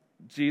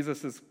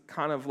Jesus is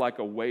kind of like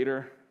a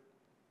waiter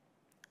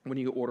when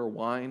you order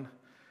wine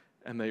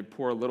and they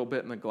pour a little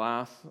bit in the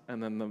glass,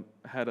 and then the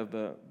head of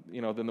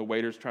then the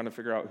waiter's trying to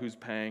figure out who's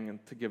paying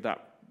and to give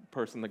that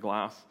person the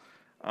glass.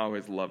 I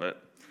always love it.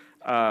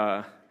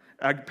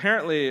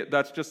 Apparently,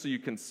 that's just so you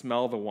can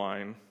smell the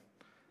wine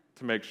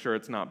to make sure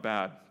it's not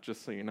bad,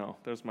 just so you know.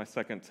 There's my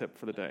second tip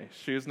for the day.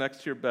 Shoes next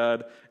to your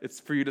bed. It's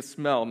for you to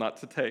smell, not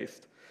to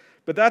taste.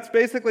 But that's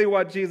basically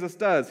what Jesus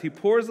does. He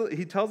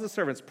tells the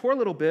servants, pour a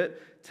little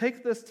bit,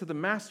 take this to the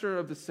master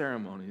of the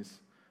ceremonies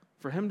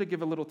for him to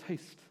give a little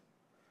taste.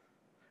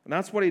 And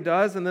that's what he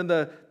does. And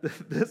then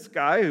this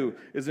guy who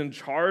is in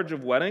charge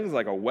of weddings,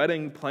 like a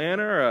wedding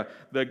planner,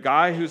 the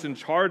guy who's in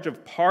charge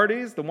of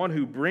parties, the one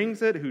who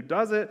brings it, who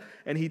does it,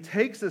 and he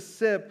takes a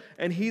sip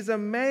and he's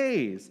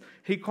amazed.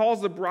 He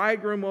calls the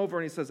bridegroom over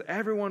and he says,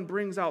 everyone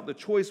brings out the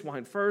choice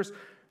wine first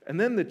and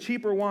then the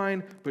cheaper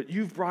wine, but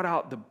you've brought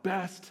out the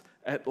best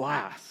at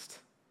last.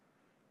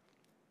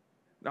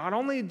 Not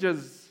only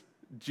does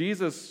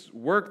Jesus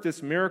work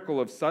this miracle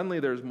of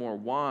suddenly there's more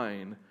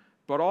wine,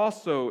 but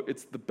also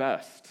it's the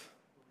best.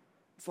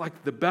 It's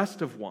like the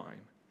best of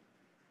wine.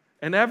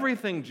 And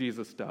everything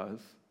Jesus does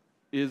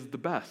is the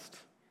best.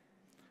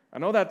 I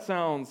know that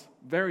sounds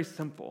very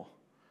simple,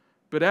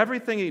 but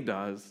everything he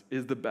does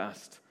is the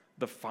best,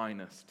 the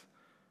finest.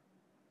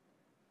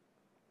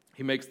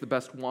 He makes the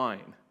best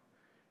wine.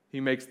 He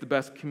makes the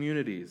best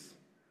communities.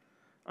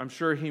 I'm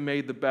sure he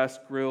made the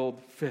best grilled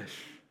fish.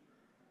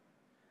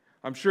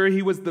 I'm sure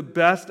he was the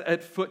best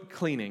at foot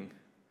cleaning.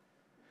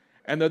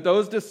 And that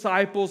those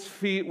disciples'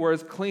 feet were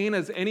as clean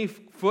as any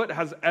foot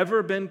has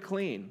ever been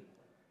clean.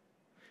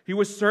 He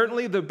was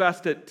certainly the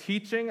best at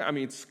teaching. I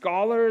mean,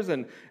 scholars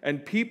and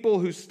people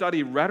who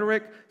study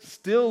rhetoric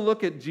still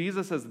look at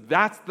Jesus as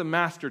that's the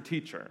master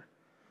teacher.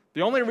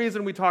 The only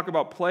reason we talk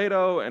about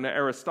Plato and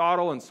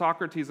Aristotle and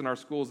Socrates in our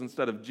schools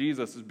instead of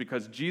Jesus is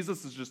because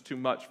Jesus is just too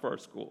much for our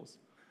schools.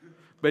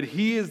 But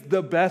he is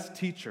the best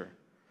teacher,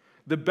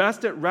 the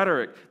best at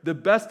rhetoric, the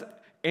best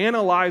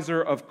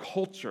analyzer of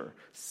culture,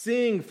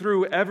 seeing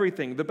through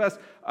everything, the best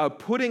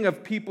putting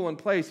of people in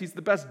place. He's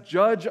the best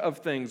judge of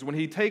things. When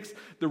he takes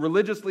the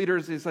religious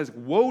leaders, he says,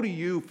 woe to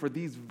you for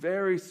these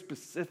very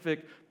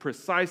specific,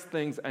 precise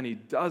things, and he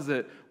does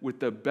it with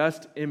the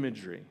best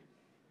imagery.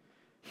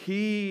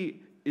 He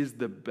is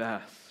the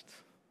best.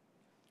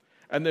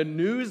 And the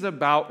news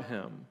about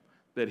him,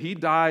 that he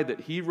died, that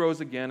he rose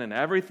again, and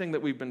everything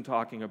that we've been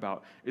talking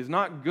about, is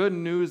not good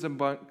news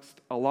amongst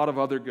a lot of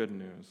other good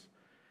news.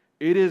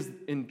 It is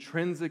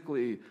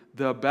intrinsically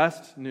the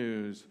best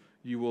news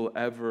you will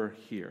ever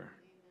hear.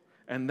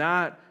 And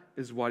that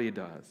is what he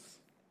does.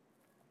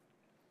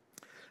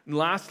 And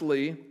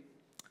lastly,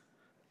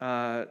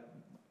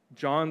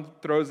 John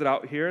throws it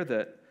out here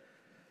that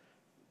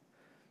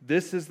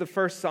this is the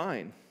first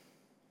sign.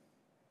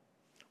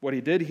 What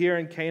he did here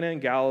in Cana in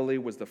Galilee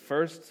was the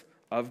first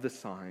of the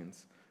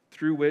signs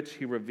through which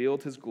he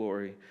revealed his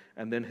glory,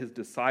 and then his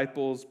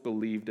disciples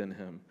believed in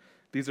him.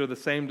 These are the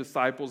same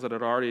disciples that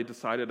had already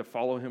decided to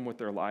follow him with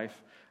their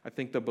life. I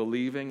think the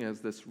believing is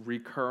this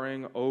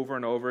recurring over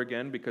and over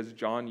again because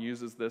John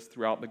uses this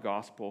throughout the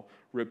gospel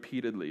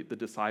repeatedly. The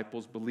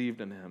disciples believed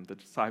in him. The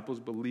disciples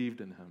believed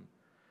in him.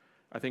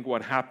 I think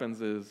what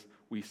happens is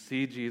we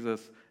see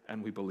Jesus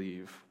and we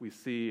believe. We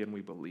see and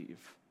we believe.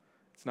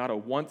 It's not a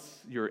once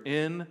you're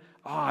in,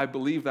 I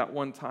believed that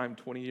one time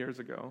 20 years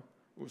ago.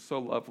 It was so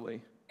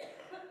lovely.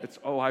 It's,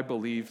 I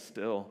believe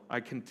still. I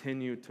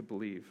continue to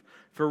believe.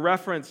 For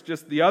reference,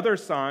 just the other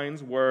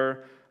signs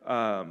were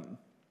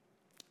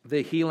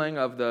the healing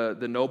of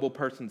the noble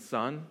person's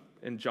son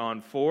in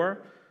John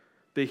 4,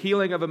 the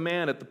healing of a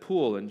man at the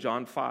pool in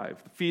John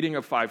 5, the feeding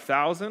of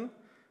 5,000,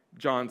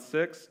 John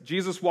 6,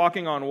 Jesus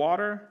walking on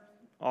water,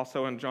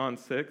 also in John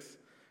 6,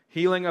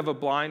 healing of a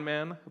blind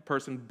man, a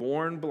person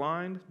born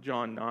blind,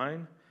 John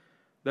 9,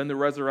 then the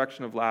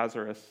resurrection of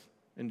Lazarus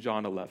in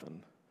John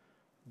 11.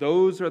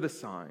 Those are the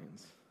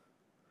signs.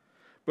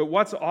 But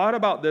what's odd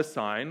about this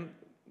sign,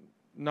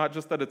 not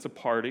just that it's a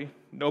party,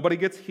 nobody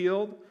gets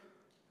healed,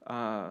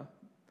 no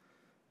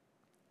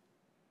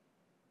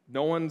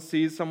one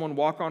sees someone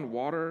walk on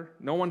water,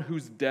 no one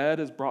who's dead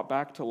is brought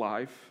back to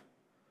life.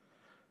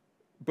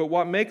 But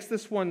what makes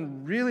this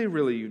one really,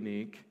 really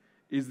unique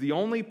is the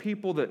only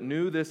people that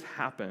knew this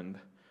happened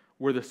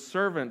were the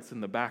servants in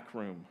the back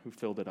room who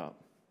filled it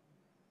up,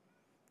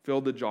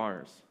 filled the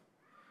jars.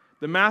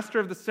 The master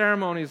of the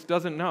ceremonies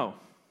doesn't know.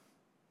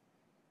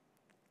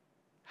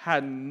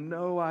 Had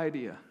no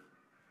idea.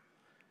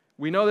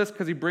 We know this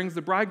because he brings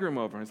the bridegroom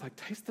over and he's like,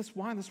 taste this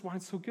wine. This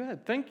wine's so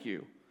good. Thank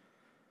you.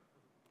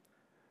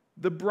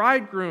 The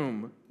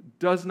bridegroom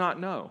does not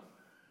know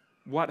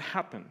what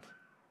happened.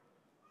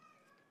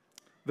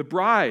 The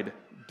bride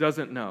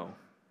doesn't know.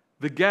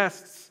 The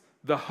guests,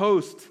 the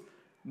host,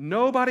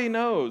 Nobody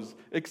knows,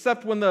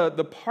 except when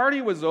the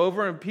party was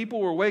over and people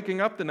were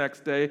waking up the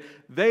next day,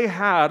 they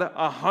had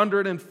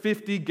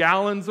 150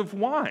 gallons of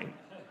wine.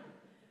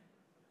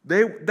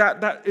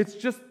 It's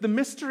just the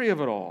mystery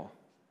of it all.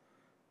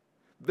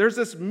 There's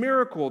this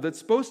miracle that's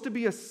supposed to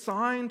be a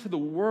sign to the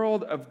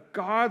world of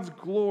God's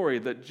glory,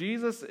 that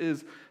Jesus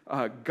is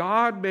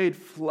God made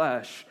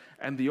flesh,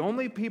 and the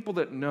only people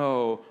that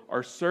know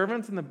are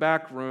servants in the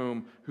back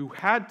room who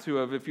had to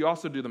have, if you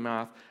also do the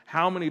math,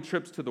 how many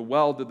trips to the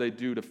well did they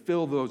do to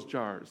fill those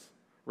jars,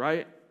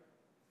 right?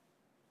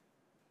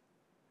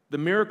 The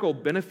miracle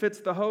benefits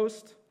the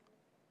host.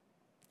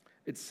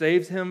 It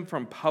saves him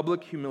from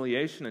public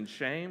humiliation and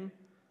shame.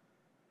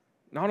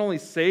 Not only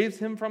saves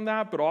him from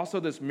that, but also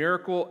this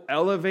miracle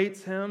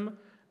elevates him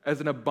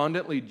as an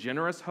abundantly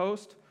generous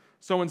host.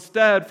 So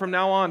instead, from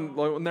now on,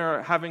 when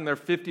they're having their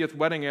 50th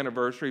wedding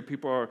anniversary,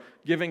 people are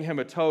giving him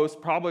a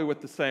toast, probably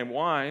with the same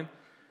wine,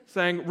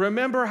 saying,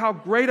 remember how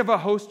great of a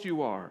host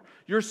you are.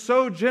 You're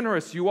so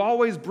generous. You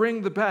always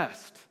bring the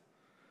best.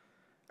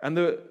 And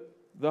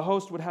the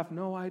host would have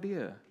no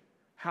idea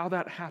how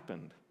that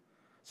happened.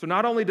 So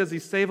not only does he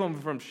save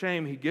him from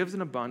shame, he gives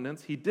an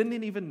abundance. He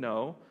didn't even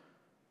know.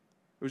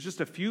 It was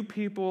just a few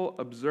people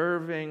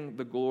observing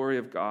the glory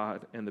of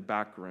God in the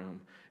back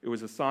room. It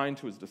was assigned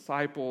to his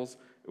disciples.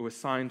 It was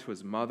assigned to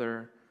his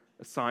mother,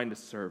 assigned to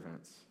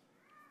servants.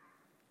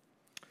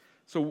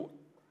 So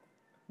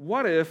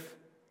what if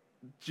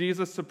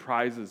Jesus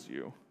surprises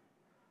you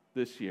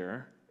this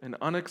year in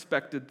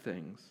unexpected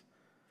things,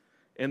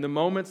 in the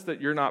moments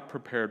that you're not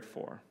prepared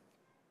for,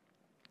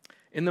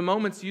 in the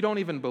moments you don't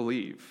even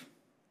believe?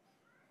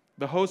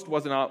 The host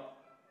wasn't out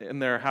in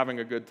there having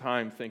a good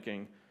time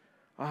thinking,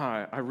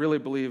 I really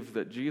believe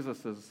that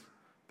Jesus is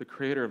the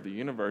creator of the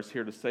universe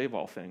here to save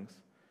all things.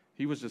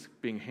 He was just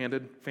being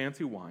handed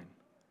fancy wine.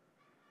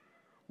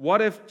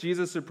 What if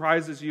Jesus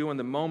surprises you in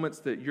the moments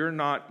that you're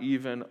not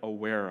even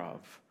aware of,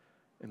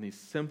 in these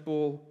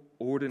simple,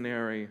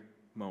 ordinary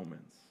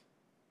moments?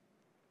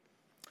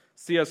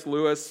 C.S.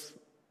 Lewis,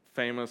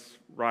 famous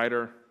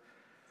writer,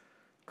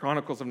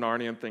 Chronicles of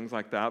Narnia and things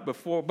like that,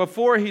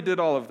 before he did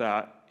all of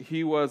that,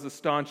 he was a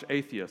staunch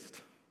atheist.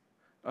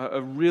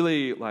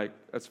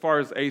 As far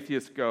as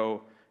atheists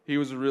go, he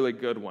was a really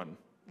good one.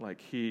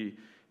 He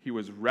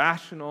was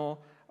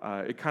rational.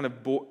 It kind of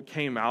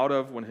came out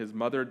of when his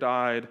mother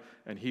died,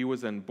 and he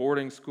was in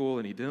boarding school,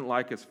 and he didn't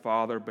like his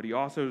father, but he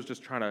also was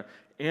just trying to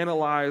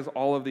analyze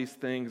all of these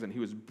things, and he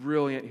was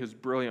brilliant. He was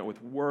brilliant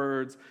with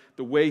words.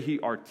 The way he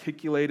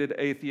articulated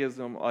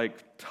atheism,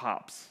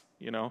 tops,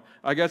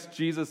 I guess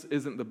Jesus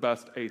isn't the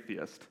best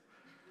atheist.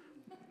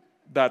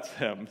 That's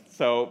him.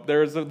 So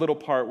there's a little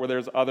part where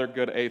there's other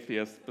good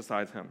atheists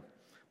besides him.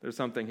 There's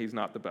something he's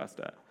not the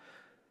best at.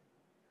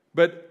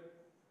 But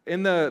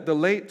in the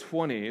late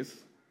 20s,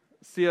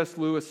 C.S.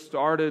 Lewis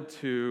started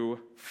to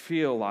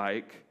feel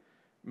like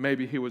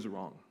maybe he was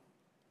wrong.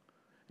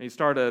 And he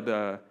started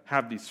to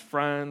have these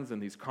friends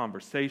and these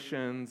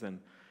conversations, and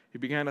he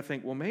began to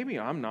think, well, maybe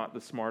I'm not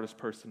the smartest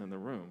person in the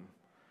room.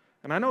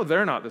 And I know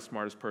they're not the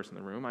smartest person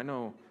in the room. I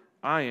know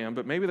I am,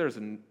 but maybe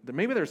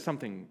there's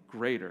something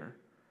greater.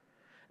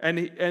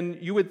 And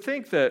you would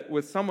think that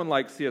with someone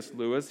like C.S.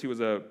 Lewis, he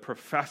was a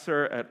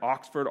professor at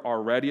Oxford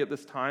already at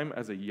this time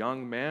as a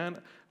young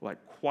man,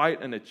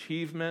 quite an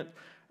achievement.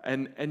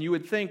 And you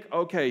would think,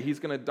 okay, he's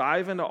going to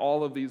dive into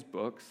all of these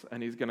books,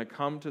 and he's going to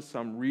come to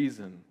some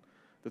reason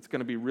that's going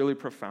to be really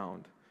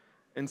profound.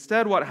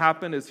 Instead, what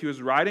happened is he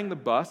was riding the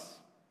bus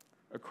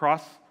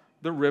across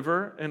the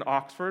river in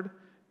Oxford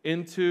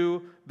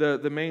into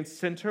the main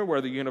center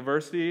where the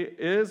university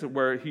is,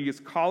 where his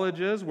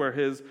college is, where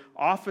his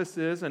office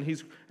is, and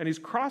he's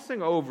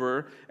crossing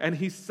over, and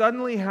he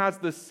suddenly has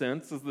this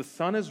sense, as the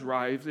sun is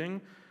rising,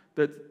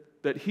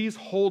 that he's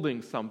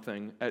holding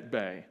something at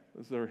bay.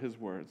 Those are his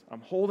words.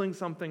 I'm holding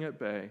something at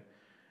bay,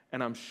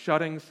 and I'm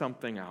shutting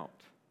something out.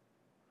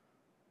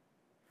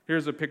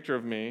 Here's a picture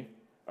of me,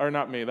 or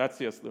not me, that's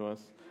C.S. Lewis,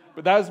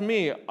 but that was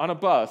me on a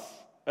bus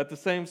at the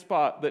same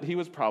spot that he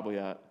was probably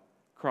at,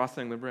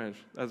 crossing the bridge.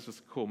 That was just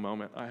a cool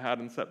moment I had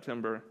in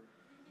September.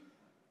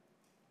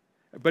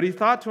 But he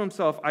thought to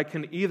himself, I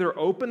can either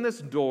open this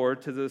door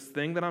to this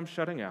thing that I'm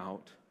shutting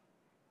out,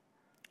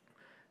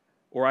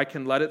 or I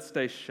can let it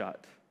stay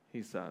shut,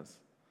 he says.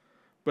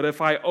 But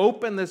if I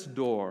open this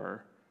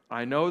door,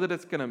 I know that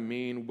it's going to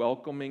mean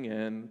welcoming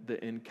in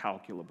the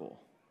incalculable.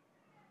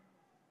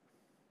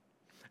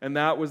 And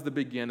that was the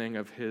beginning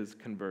of his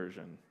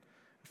conversion.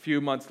 A few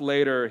months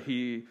later,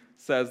 he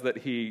says that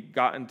he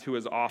got into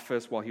his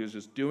office while he was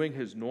just doing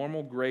his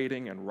normal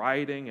grading and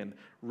writing and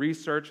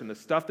research and the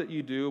stuff that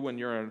you do when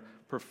you're a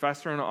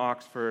professor in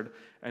Oxford,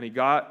 and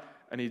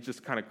he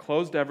just kind of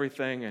closed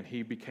everything, and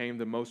he became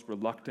the most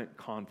reluctant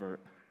convert,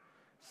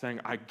 saying,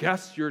 I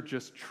guess you're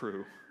just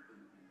true.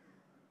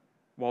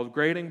 While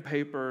grading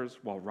papers,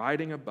 while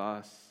riding a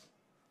bus.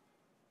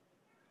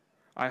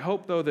 I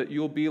hope, though, that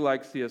you'll be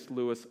like C.S.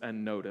 Lewis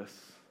and notice.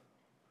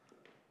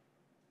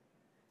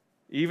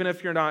 Even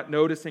if you're not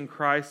noticing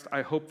Christ,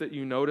 I hope that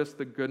you notice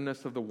the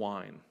goodness of the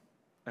wine,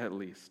 at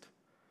least.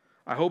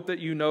 I hope that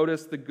you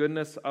notice the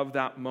goodness of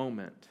that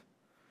moment.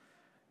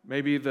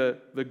 Maybe the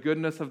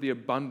goodness of the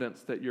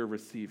abundance that you're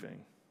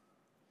receiving.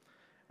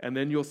 And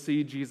then you'll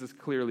see Jesus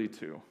clearly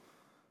too.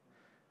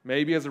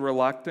 Maybe as a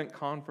reluctant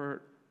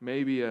convert,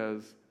 maybe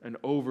as an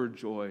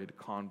overjoyed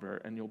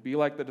convert. And you'll be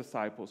like the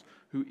disciples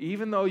who,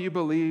 even though you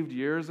believed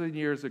years and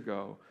years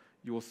ago,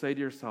 you will say to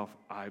yourself,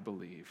 I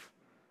believe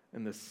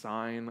in this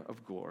sign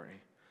of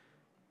glory.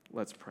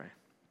 Let's pray.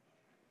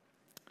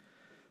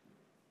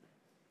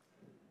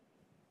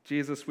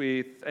 Jesus,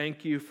 we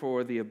thank you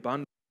for the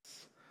abundance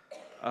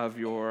of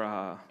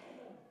your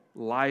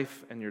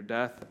life and your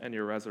death and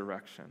your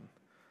resurrection.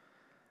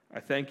 I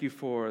thank you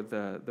for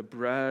the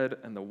bread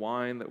and the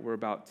wine that we're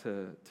about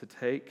to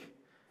take,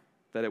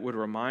 that it would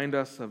remind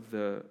us of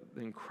the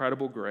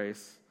incredible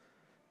grace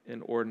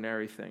in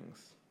ordinary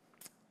things,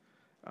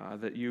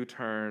 that you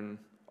turn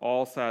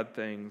all sad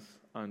things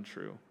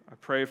untrue. I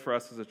pray for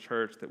us as a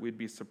church that we'd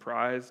be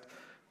surprised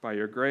by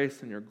your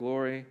grace and your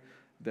glory,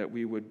 that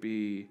we would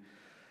be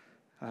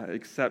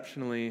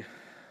exceptionally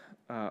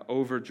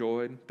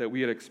overjoyed, that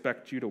we would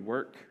expect you to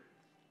work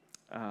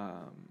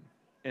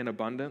in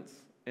abundance,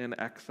 in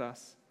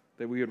excess,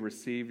 that we would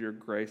receive your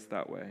grace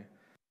that way.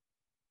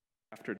 After